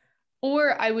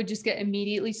 Or I would just get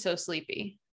immediately so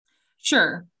sleepy.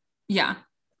 Sure. Yeah.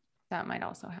 That might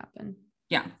also happen.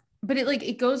 Yeah. But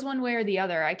it goes one way or the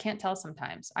other. I can't tell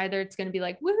sometimes. Either it's going to be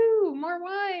like, woohoo, more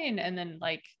wine. And then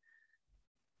like,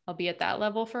 I'll be at that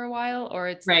level for a while, or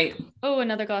it's right. like, oh,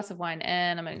 another glass of wine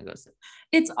and I'm going to go sit.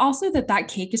 It's also that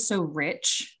cake is so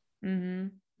rich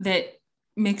that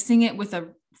mixing it with a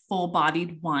full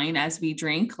bodied wine as we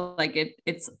drink, like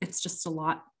it's just a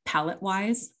lot palate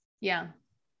wise. Yeah.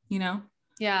 You know?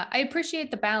 Yeah. I appreciate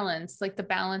the balance, like the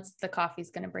balance the coffee's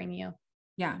going to bring you.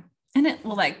 Yeah. And it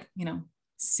will like, you know,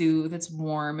 soothe, it's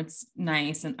warm, it's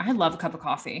nice. And I love a cup of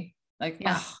coffee. Like,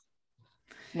 yeah.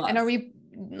 Love. And are we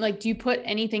like, do you put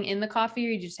anything in the coffee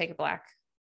or you just take it black?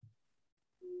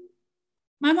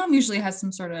 My mom usually has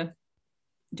some sort of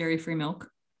dairy-free milk.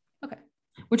 Okay.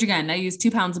 Which again, I use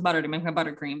 2 pounds of butter to make my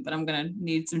buttercream, but I'm going to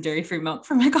need some dairy-free milk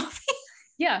for my coffee.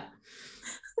 Yeah.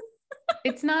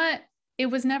 It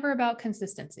was never about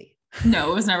consistency.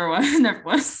 No, it was never was. Never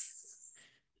was.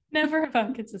 Never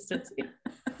about consistency.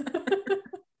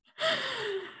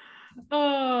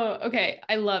 Oh, okay.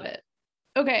 I love it.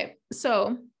 Okay.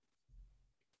 So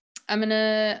I'm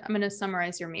gonna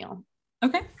summarize your meal.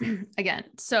 Okay. Again.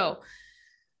 So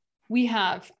we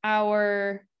have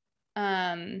our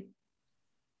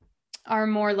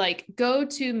more like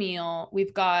go-to meal.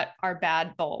 We've got our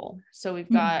bad bowl. So we've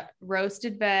got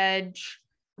roasted veg.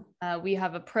 We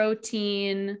have a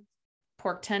protein,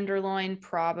 pork tenderloin,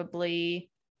 probably,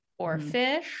 or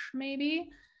fish, maybe.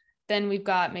 Then we've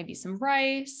got maybe some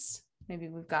rice. Maybe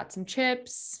we've got some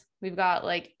chips. We've got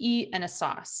like eat and a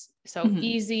sauce. So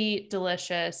easy,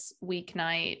 delicious,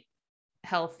 weeknight,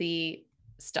 healthy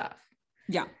stuff.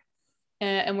 Yeah.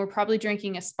 And we're probably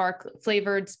drinking a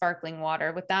flavored sparkling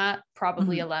water with that,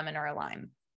 probably a lemon or a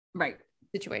lime. Right.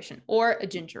 Situation, or a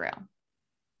ginger ale.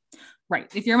 Right.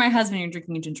 If you're my husband, you're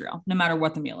drinking a ginger ale, no matter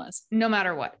what the meal is. No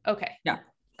matter what. Okay. Yeah.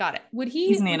 Got it.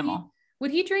 He's an animal.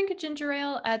 Would he drink a ginger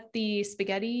ale at the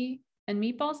spaghetti and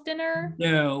meatballs dinner?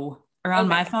 No. Around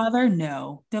my father,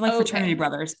 no. They're like fraternity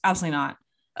brothers. Absolutely not.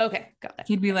 Okay, got it.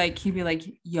 He'd be like,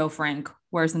 yo, Frank,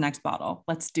 where's the next bottle?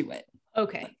 Let's do it.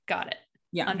 Okay, got it.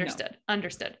 Yeah.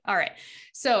 Understood. All right.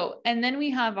 So, and then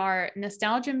we have our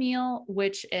nostalgia meal,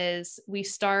 which is we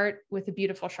start with a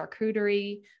beautiful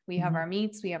charcuterie. We have our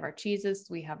meats, we have our cheeses,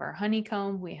 we have our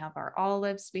honeycomb, we have our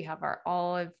olives, we have our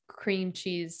olive cream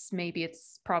cheese. Maybe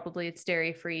it's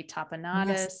dairy-free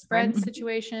tapenade spread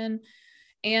situation,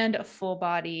 and a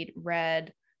full-bodied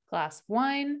red glass of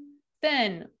wine.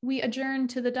 Then we adjourn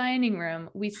to the dining room.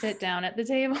 We sit down at the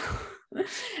table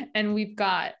and we've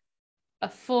got a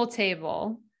full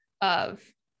table of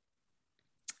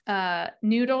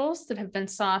noodles that have been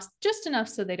sauced just enough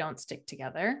so they don't stick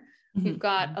together. We've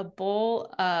got a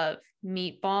bowl of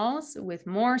meatballs with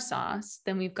more sauce.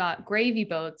 Then we've got gravy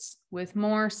boats with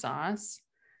more sauce.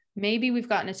 Maybe we've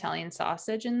got an Italian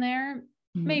sausage in there.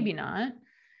 Maybe not.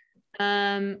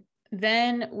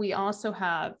 Then we also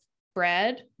have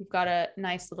bread. We've got a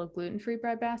nice little gluten-free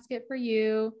bread basket for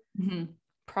you.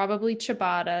 Probably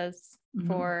ciabattas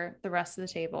for the rest of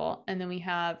the table. And then we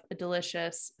have a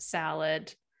delicious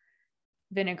salad,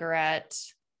 vinaigrette,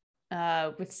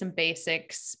 with some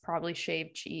basics, probably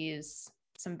shaved cheese,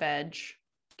 some veg,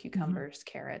 cucumbers,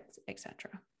 carrots,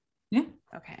 etc. Yeah.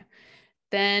 Okay.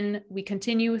 Then we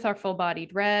continue with our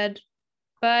full-bodied red,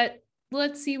 but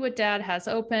let's see what Dad has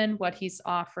open, what he's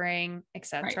offering,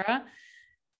 etc. Right.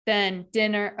 Then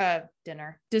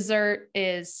dessert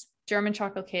is German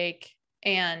chocolate cake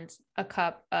and a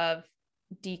cup of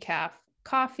decaf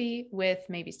coffee with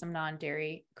maybe some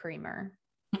non-dairy creamer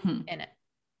in it.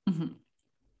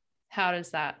 How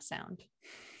does that sound?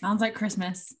 Sounds like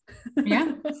Christmas.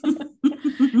 Yeah.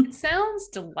 It sounds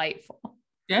delightful.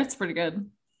 Yeah, it's pretty good.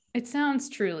 It sounds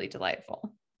truly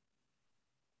delightful.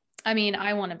 I mean,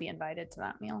 I want to be invited to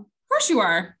that meal. Of course you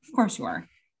are. Of course you are.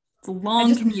 It's a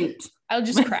long commute. I'll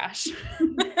just crash.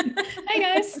 Hey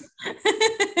guys.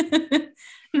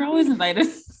 You're always invited.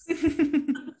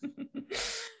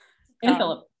 And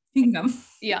Philip, you can come.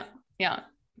 Yeah. Yeah.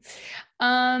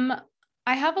 I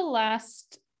have a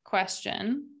last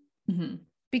question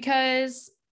because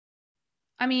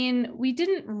I mean, we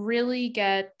didn't really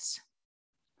get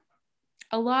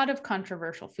a lot of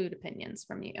controversial food opinions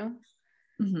from you.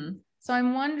 So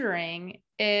I'm wondering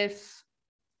if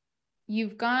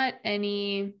you've got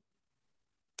any,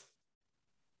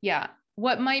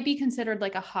 what might be considered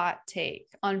like a hot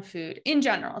take on food in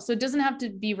general. So it doesn't have to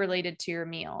be related to your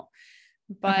meal,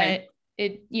 but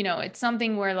it's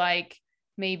something where like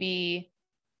maybe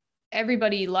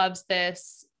everybody loves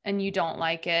this and you don't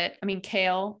like it. I mean,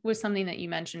 kale was something that you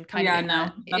mentioned kind of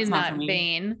in that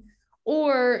vein,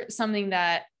 or something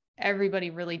that everybody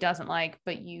really doesn't like,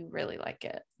 but you really like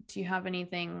it. Do you have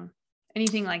anything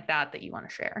like that you want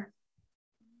to share?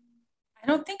 I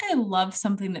don't think I love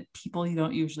something that people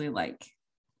don't usually like.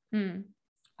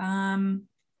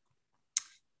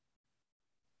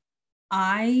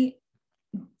 I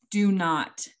do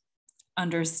not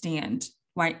understand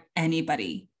why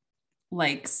anybody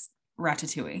likes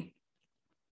ratatouille.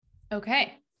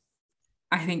 Okay.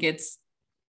 I think it's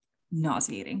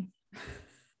nauseating.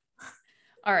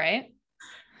 All right.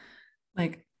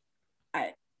 Like,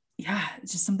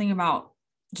 it's just something about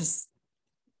just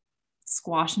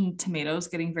squash and tomatoes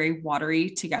getting very watery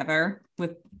together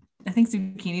with, I think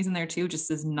zucchini's in there too, just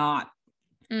is not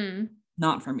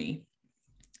for me.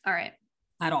 All right.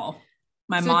 At all.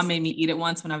 My mom made me eat it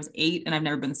once when I was 8 and I've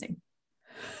never been the same.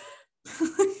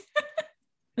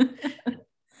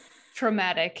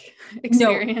 Traumatic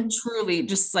experience. No, truly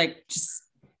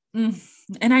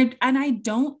and I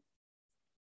don't,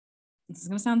 this is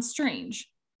going to sound strange,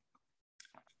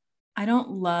 I don't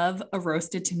love a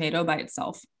roasted tomato by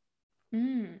itself.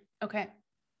 Okay.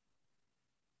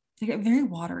 They get very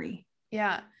watery.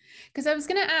 Yeah. Because I was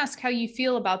going to ask how you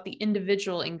feel about the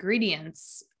individual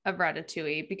ingredients of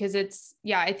ratatouille, because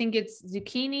I think it's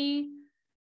zucchini,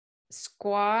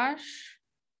 squash,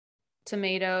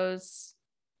 tomatoes.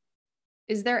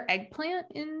 Is there eggplant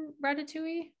in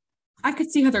ratatouille? I could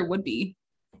see how there would be.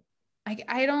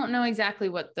 I don't know exactly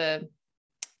what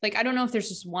I don't know if there's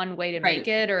just one way to make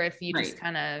it, or if you just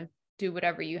kind of do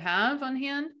whatever you have on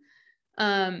hand.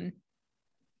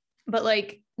 But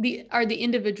like are the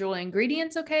individual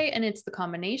ingredients okay? And it's the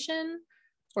combination,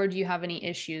 or do you have any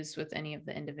issues with any of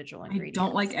the individual ingredients? I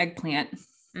don't like eggplant.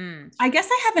 I guess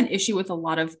I have an issue with a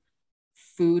lot of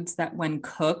foods that when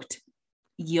cooked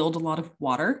yield a lot of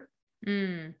water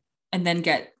and then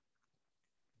get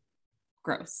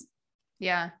gross.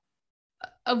 Yeah.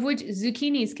 Of which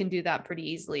zucchinis can do that pretty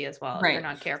easily as well. If you're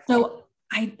not careful. So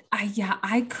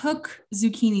I cook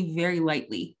zucchini very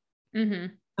lightly. So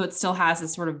it still has a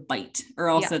sort of bite, or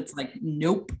else it's like,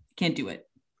 nope, can't do it.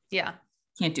 Yeah.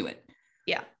 Can't do it.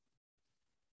 Yeah.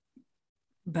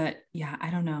 But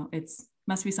I don't know.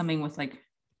 Must be something with like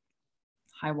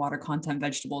high water content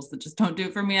vegetables that just don't do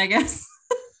it for me, I guess.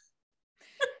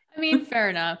 I mean, fair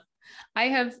enough. I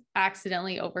have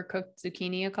accidentally overcooked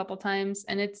zucchini a couple times,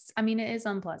 and it is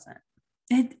unpleasant.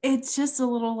 It's just a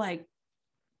little like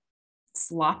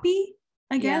sloppy,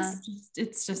 I guess.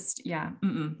 It's just, Yeah.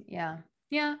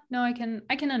 Yeah. No, I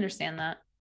can understand that.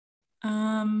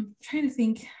 Trying to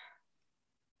think.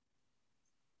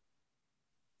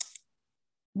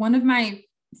 One of my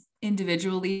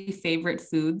individually favorite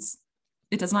foods,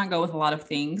 it does not go with a lot of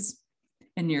things.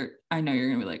 And I know you're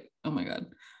going to be like, oh my God.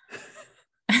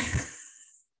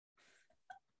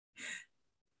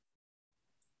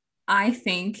 I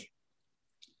think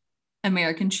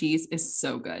American cheese is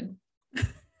so good.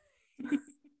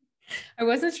 I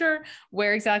wasn't sure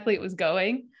where exactly it was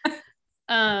going.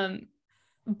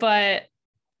 But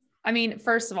I mean,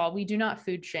 first of all, we do not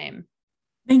food shame.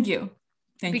 Thank you.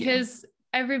 Because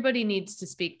everybody needs to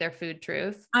speak their food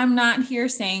truth. I'm not here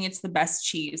saying it's the best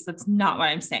cheese. That's not what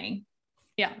I'm saying.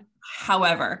 Yeah.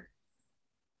 However,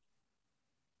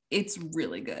 it's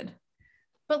really good.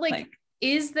 But like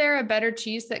is there a better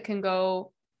cheese that can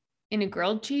go in a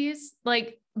grilled cheese?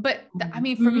 I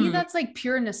mean, for me, that's like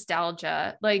pure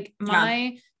nostalgia. Like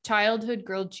my childhood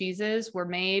grilled cheeses were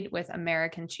made with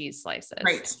American cheese slices.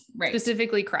 Right.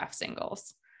 Specifically Kraft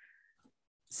singles.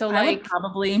 So I would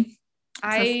probably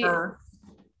prefer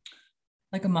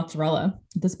like a mozzarella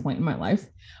at this point in my life.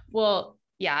 Well,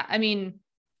 yeah. I mean,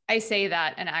 I say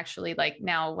that, and actually like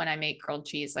now when I make grilled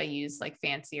cheese, I use like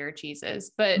fancier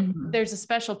cheeses, but there's a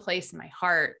special place in my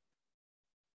heart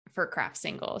for Kraft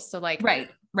singles. So like, right.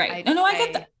 No, I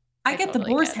get I get totally the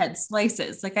boar's head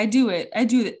slices. Like I do it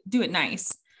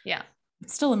nice. Yeah.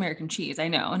 It's still American cheese, I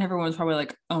know. And everyone's probably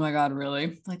like, oh my God,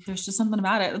 really? Like there's just something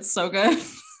about it. It's so good.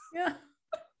 Yeah.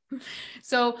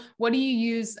 So what do you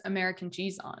use American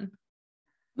cheese on?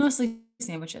 Mostly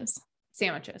sandwiches.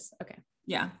 Sandwiches. Okay.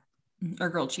 Yeah. Or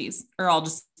grilled cheese. Or I'll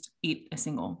just eat a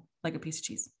piece of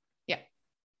cheese. Yeah.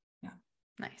 Yeah.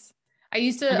 Nice. I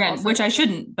used to again, which I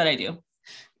shouldn't, but I do.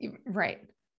 Right.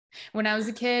 When I was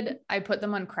a kid, I put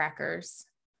them on crackers.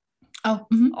 Oh,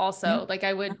 also yeah. Like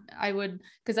I would,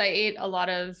 cause I ate a lot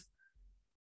of,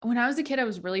 when I was a kid, I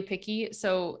was really picky.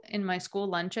 So in my school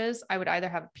lunches, I would either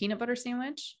have a peanut butter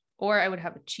sandwich or I would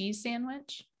have a cheese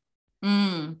sandwich.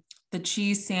 The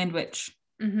cheese sandwich.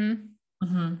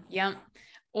 Yeah.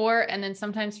 And then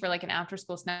sometimes for like an after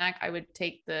school snack, I would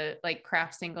take the like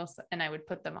Kraft singles and I would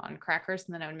put them on crackers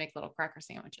and then I would make little cracker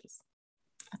sandwiches.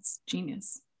 That's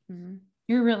genius.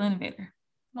 You're a real innovator.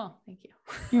 Well, thank you.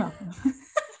 You're welcome.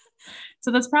 So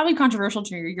that's probably controversial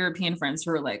to your European friends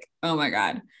who are like, oh my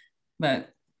God. But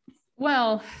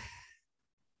well,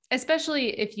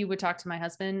 especially if you would talk to my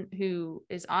husband who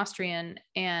is Austrian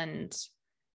and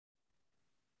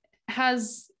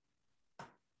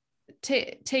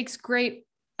takes great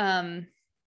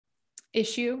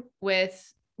issue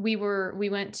with, we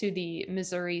went to the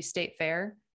Missouri State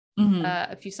Fair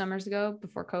a few summers ago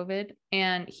before COVID,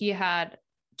 and he had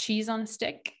cheese on a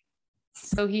stick.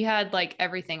 So he had like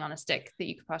everything on a stick that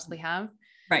you could possibly have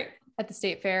at the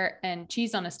state fair, and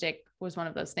cheese on a stick was one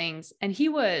of those things. And he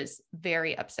was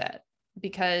very upset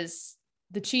because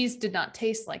the cheese did not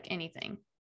taste like anything.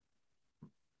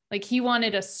 Like he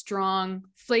wanted a strong,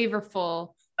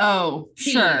 flavorful. Oh,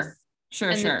 sure.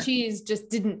 And the cheese just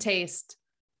didn't taste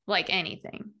like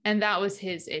anything. And that was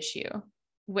his issue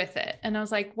with it. And I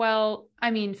was like, well,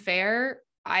 I mean, fair.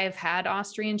 I've had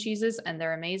Austrian cheeses and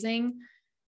they're amazing.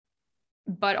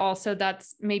 But also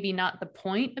that's maybe not the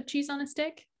point of cheese on a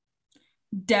stick.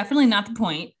 Definitely not the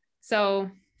point. So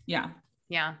yeah.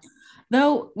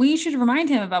 Though we should remind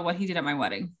him about what he did at my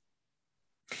wedding.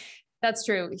 That's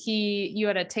true. You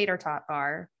had a tater tot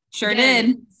bar. Sure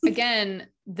did. Again,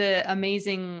 the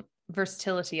amazing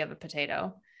versatility of a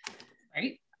potato.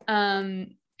 Right.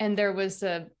 And there was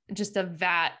just a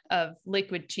vat of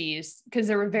liquid cheese because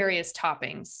there were various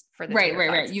toppings for the tater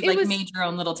tots. You made your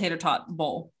own little tater tot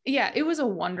bowl. Yeah, it was a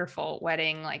wonderful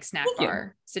wedding like snack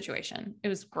bar situation. It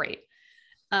was great.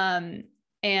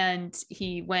 And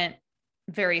he went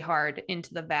very hard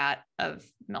into the vat of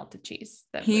melted cheese.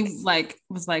 He was like,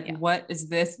 what is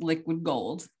this liquid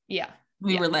gold? Yeah.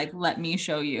 We were like, let me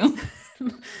show you.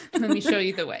 Let me show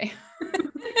you the way.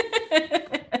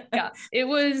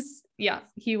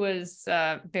 He was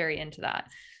very into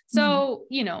that. So,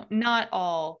 not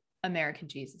all American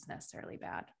cheese is necessarily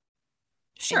bad.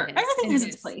 Sure. Everything has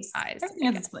its place.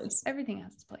 Everything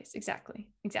has its place. Exactly.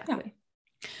 Yeah.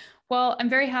 Well, I'm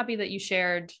very happy that you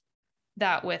shared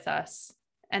that with us.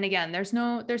 And again, there's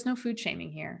no food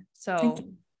shaming here. So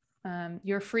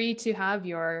you're free to have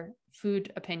your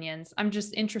food opinions. I'm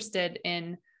just interested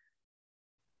in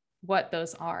what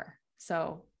those are.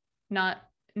 So not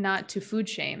to food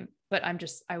shame, but I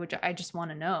just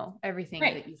want to know everything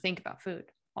that you think about food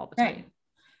all the time.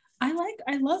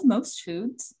 I love most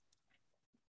foods.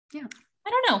 Yeah. I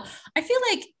don't know. I feel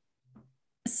like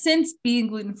since being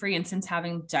gluten-free and since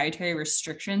having dietary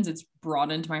restrictions, it's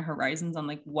broadened my horizons on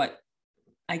like what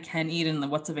I can eat and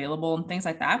what's available and things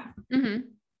like that.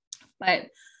 But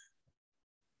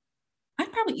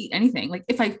I'd probably eat anything. Like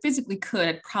if I physically could,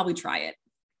 I'd probably try it.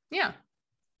 Yeah.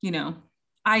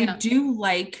 I do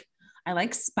like, I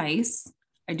like spice.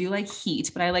 I do like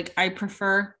heat, but I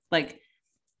prefer like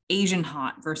Asian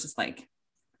hot versus like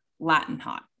Latin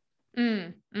hot.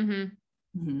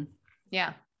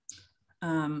 Yeah.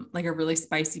 Like a really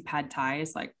spicy pad thai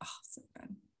is like, oh, so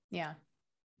good. Yeah.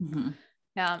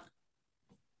 Yeah.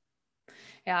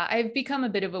 I've become a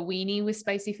bit of a weenie with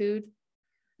spicy food,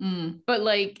 but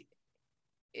like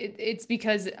it's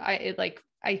because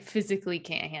I physically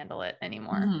can't handle it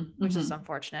anymore, which is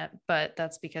unfortunate, but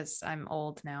that's because I'm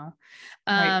old now.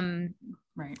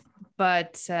 Right.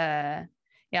 But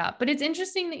but it's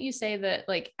interesting that you say that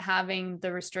like having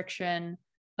the restriction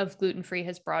of gluten-free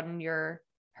has broadened your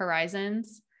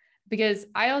horizons, because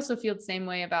I also feel the same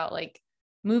way about like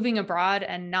moving abroad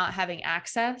and not having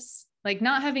access, like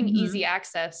not having easy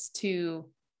access to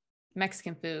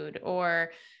Mexican food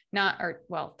or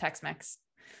Tex-Mex.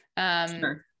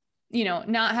 Sure.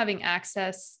 not having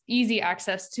easy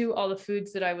access to all the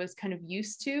foods that I was kind of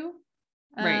used to,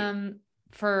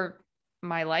 for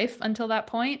my life until that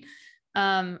point,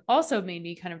 also made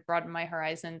me kind of broaden my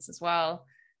horizons as well.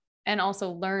 And also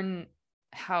learn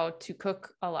how to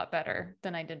cook a lot better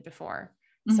than I did before.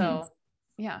 Mm-hmm. So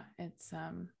yeah, it's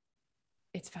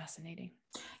fascinating.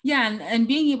 Yeah. And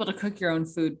being able to cook your own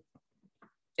food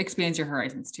expands your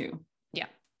horizons too. Yeah,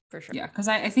 for sure. Yeah. Cause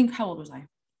I think, how old was I?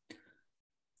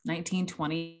 19,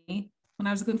 20 when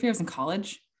I was gluten-free. I was in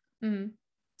college. Mm-hmm.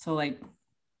 So like,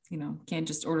 can't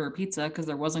just order a pizza because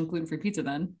there wasn't gluten-free pizza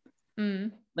then. Mm-hmm.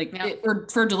 Like or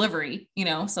for delivery,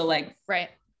 so like, right.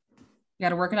 You got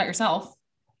to work it out yourself.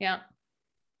 Yeah.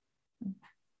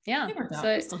 Yeah. So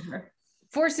it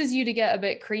forces you to get a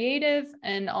bit creative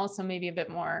and also maybe a bit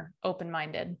more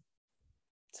open-minded.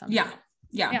 Yeah.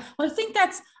 Well, I think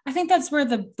that's where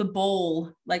the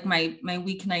bowl, like my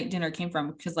weeknight dinner came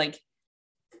from. Cause like,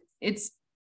 it's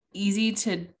easy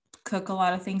to cook a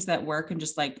lot of things that work and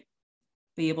just like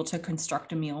be able to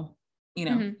construct a meal,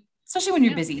 mm-hmm. especially when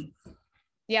you're busy.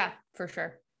 Yeah, for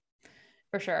sure.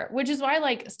 For sure. Which is why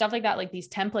like stuff like that, like these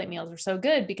template meals are so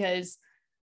good because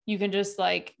you can just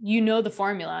like, the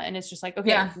formula and it's just like,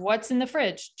 okay, what's in the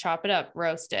fridge, chop it up,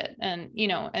 roast it and,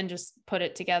 and just put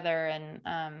it together. And,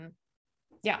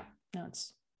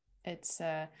 it's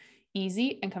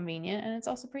easy and convenient and it's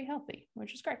also pretty healthy,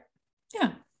 which is great.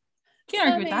 Yeah. Can't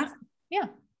argue with that. Yeah.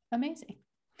 Amazing.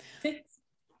 Thanks.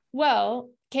 Well,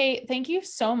 Kate, thank you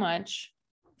so much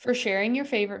for sharing your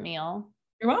favorite meal.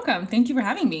 You're welcome. Thank you for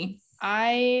having me.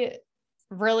 I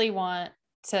really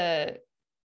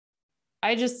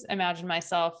I just imagine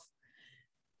myself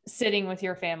sitting with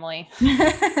your family for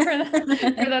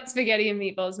that spaghetti and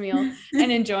meatballs meal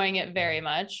and enjoying it very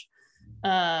much.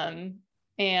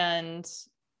 And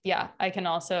yeah, I can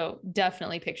also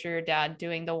definitely picture your dad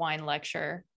doing the wine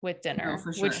lecture with dinner,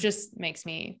 for sure. Which just makes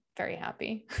me very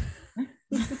happy.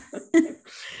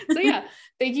 So yeah,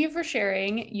 thank you for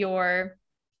sharing your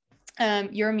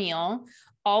meal.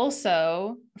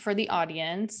 Also, for the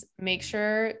audience, make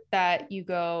sure that you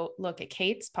go look at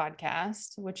Kate's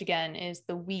podcast, which again is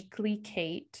The Weekly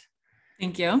Kate.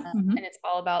 Thank you. Mm-hmm. And it's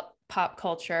all about pop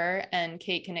culture. And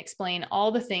Kate can explain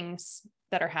all the things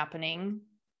that are happening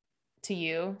to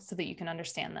you so that you can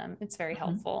understand them. It's very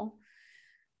helpful.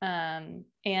 And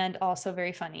also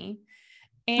very funny.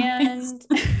 And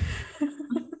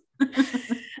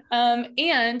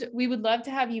and we would love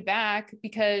to have you back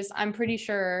because I'm pretty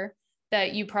sure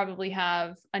that you probably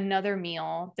have another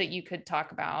meal that you could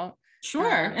talk about. Sure.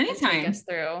 Anytime. Take us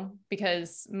through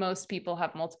because most people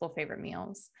have multiple favorite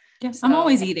meals. Yes. So, I'm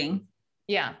always eating.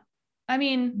 Yeah. I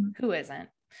mean, who isn't?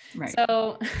 Right.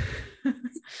 So,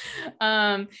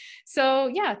 so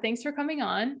yeah, thanks for coming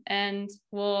on and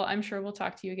I'm sure we'll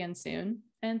talk to you again soon.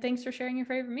 And thanks for sharing your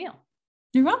favorite meal.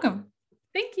 You're welcome.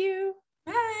 Thank you.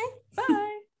 Bye.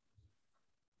 Bye.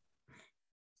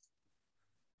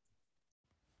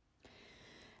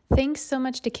 Thanks so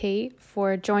much to Kate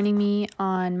for joining me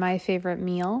on my favorite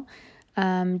meal.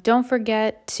 Don't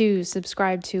forget to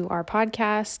subscribe to our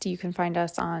podcast. You can find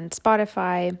us on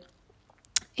Spotify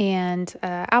and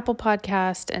Apple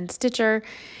Podcast and Stitcher.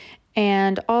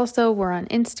 And also we're on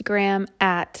Instagram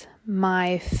at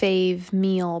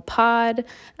myfavmealpod,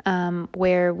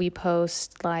 where we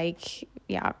post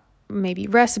maybe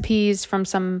recipes from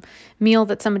some meal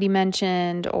that somebody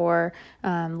mentioned or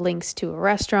links to a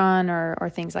restaurant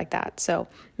or things like that. So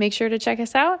make sure to check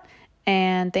us out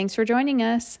and thanks for joining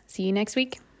us. See you next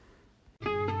week.